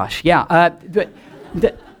 Oh gosh, yeah,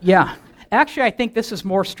 yeah. Actually, I think this is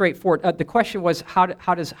more straightforward. The question was, how did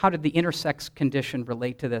the intersex condition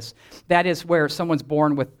relate to this? That is where someone's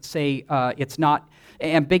born with, say, it's not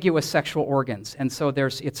ambiguous sexual organs, and so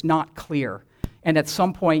it's not clear. And at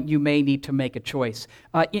some point, you may need to make a choice.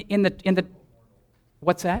 In the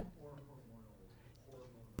what's that?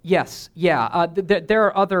 Yes, yeah. There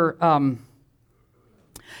are other.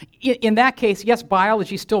 In that case, yes,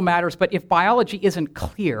 biology still matters. But if biology isn't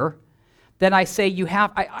clear, then I say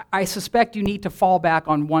I suspect you need to fall back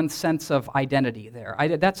on one sense of identity there.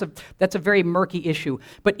 That's a very murky issue.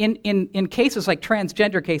 But in cases like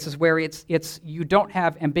transgender cases where it's you don't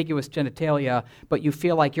have ambiguous genitalia, but you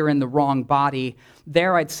feel like you're in the wrong body,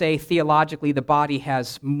 there I'd say theologically the body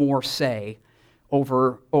has more say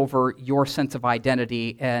over your sense of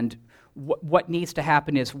identity, and what needs to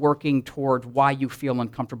happen is working toward why you feel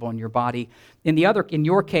uncomfortable in your body. In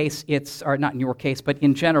your case, or not in your case, but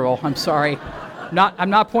in general, I'm sorry, I'm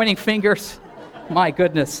not pointing fingers. My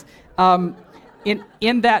goodness.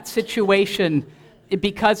 In that situation,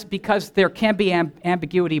 because there can be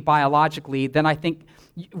ambiguity biologically, then I think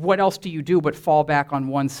what else do you do but fall back on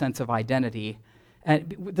one sense of identity?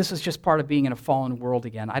 And this is just part of being in a fallen world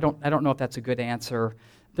again. I don't know if that's a good answer.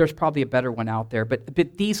 There's probably a better one out there, but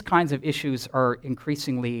these kinds of issues are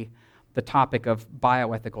increasingly the topic of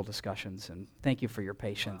bioethical discussions, and thank you for your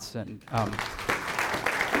patience. And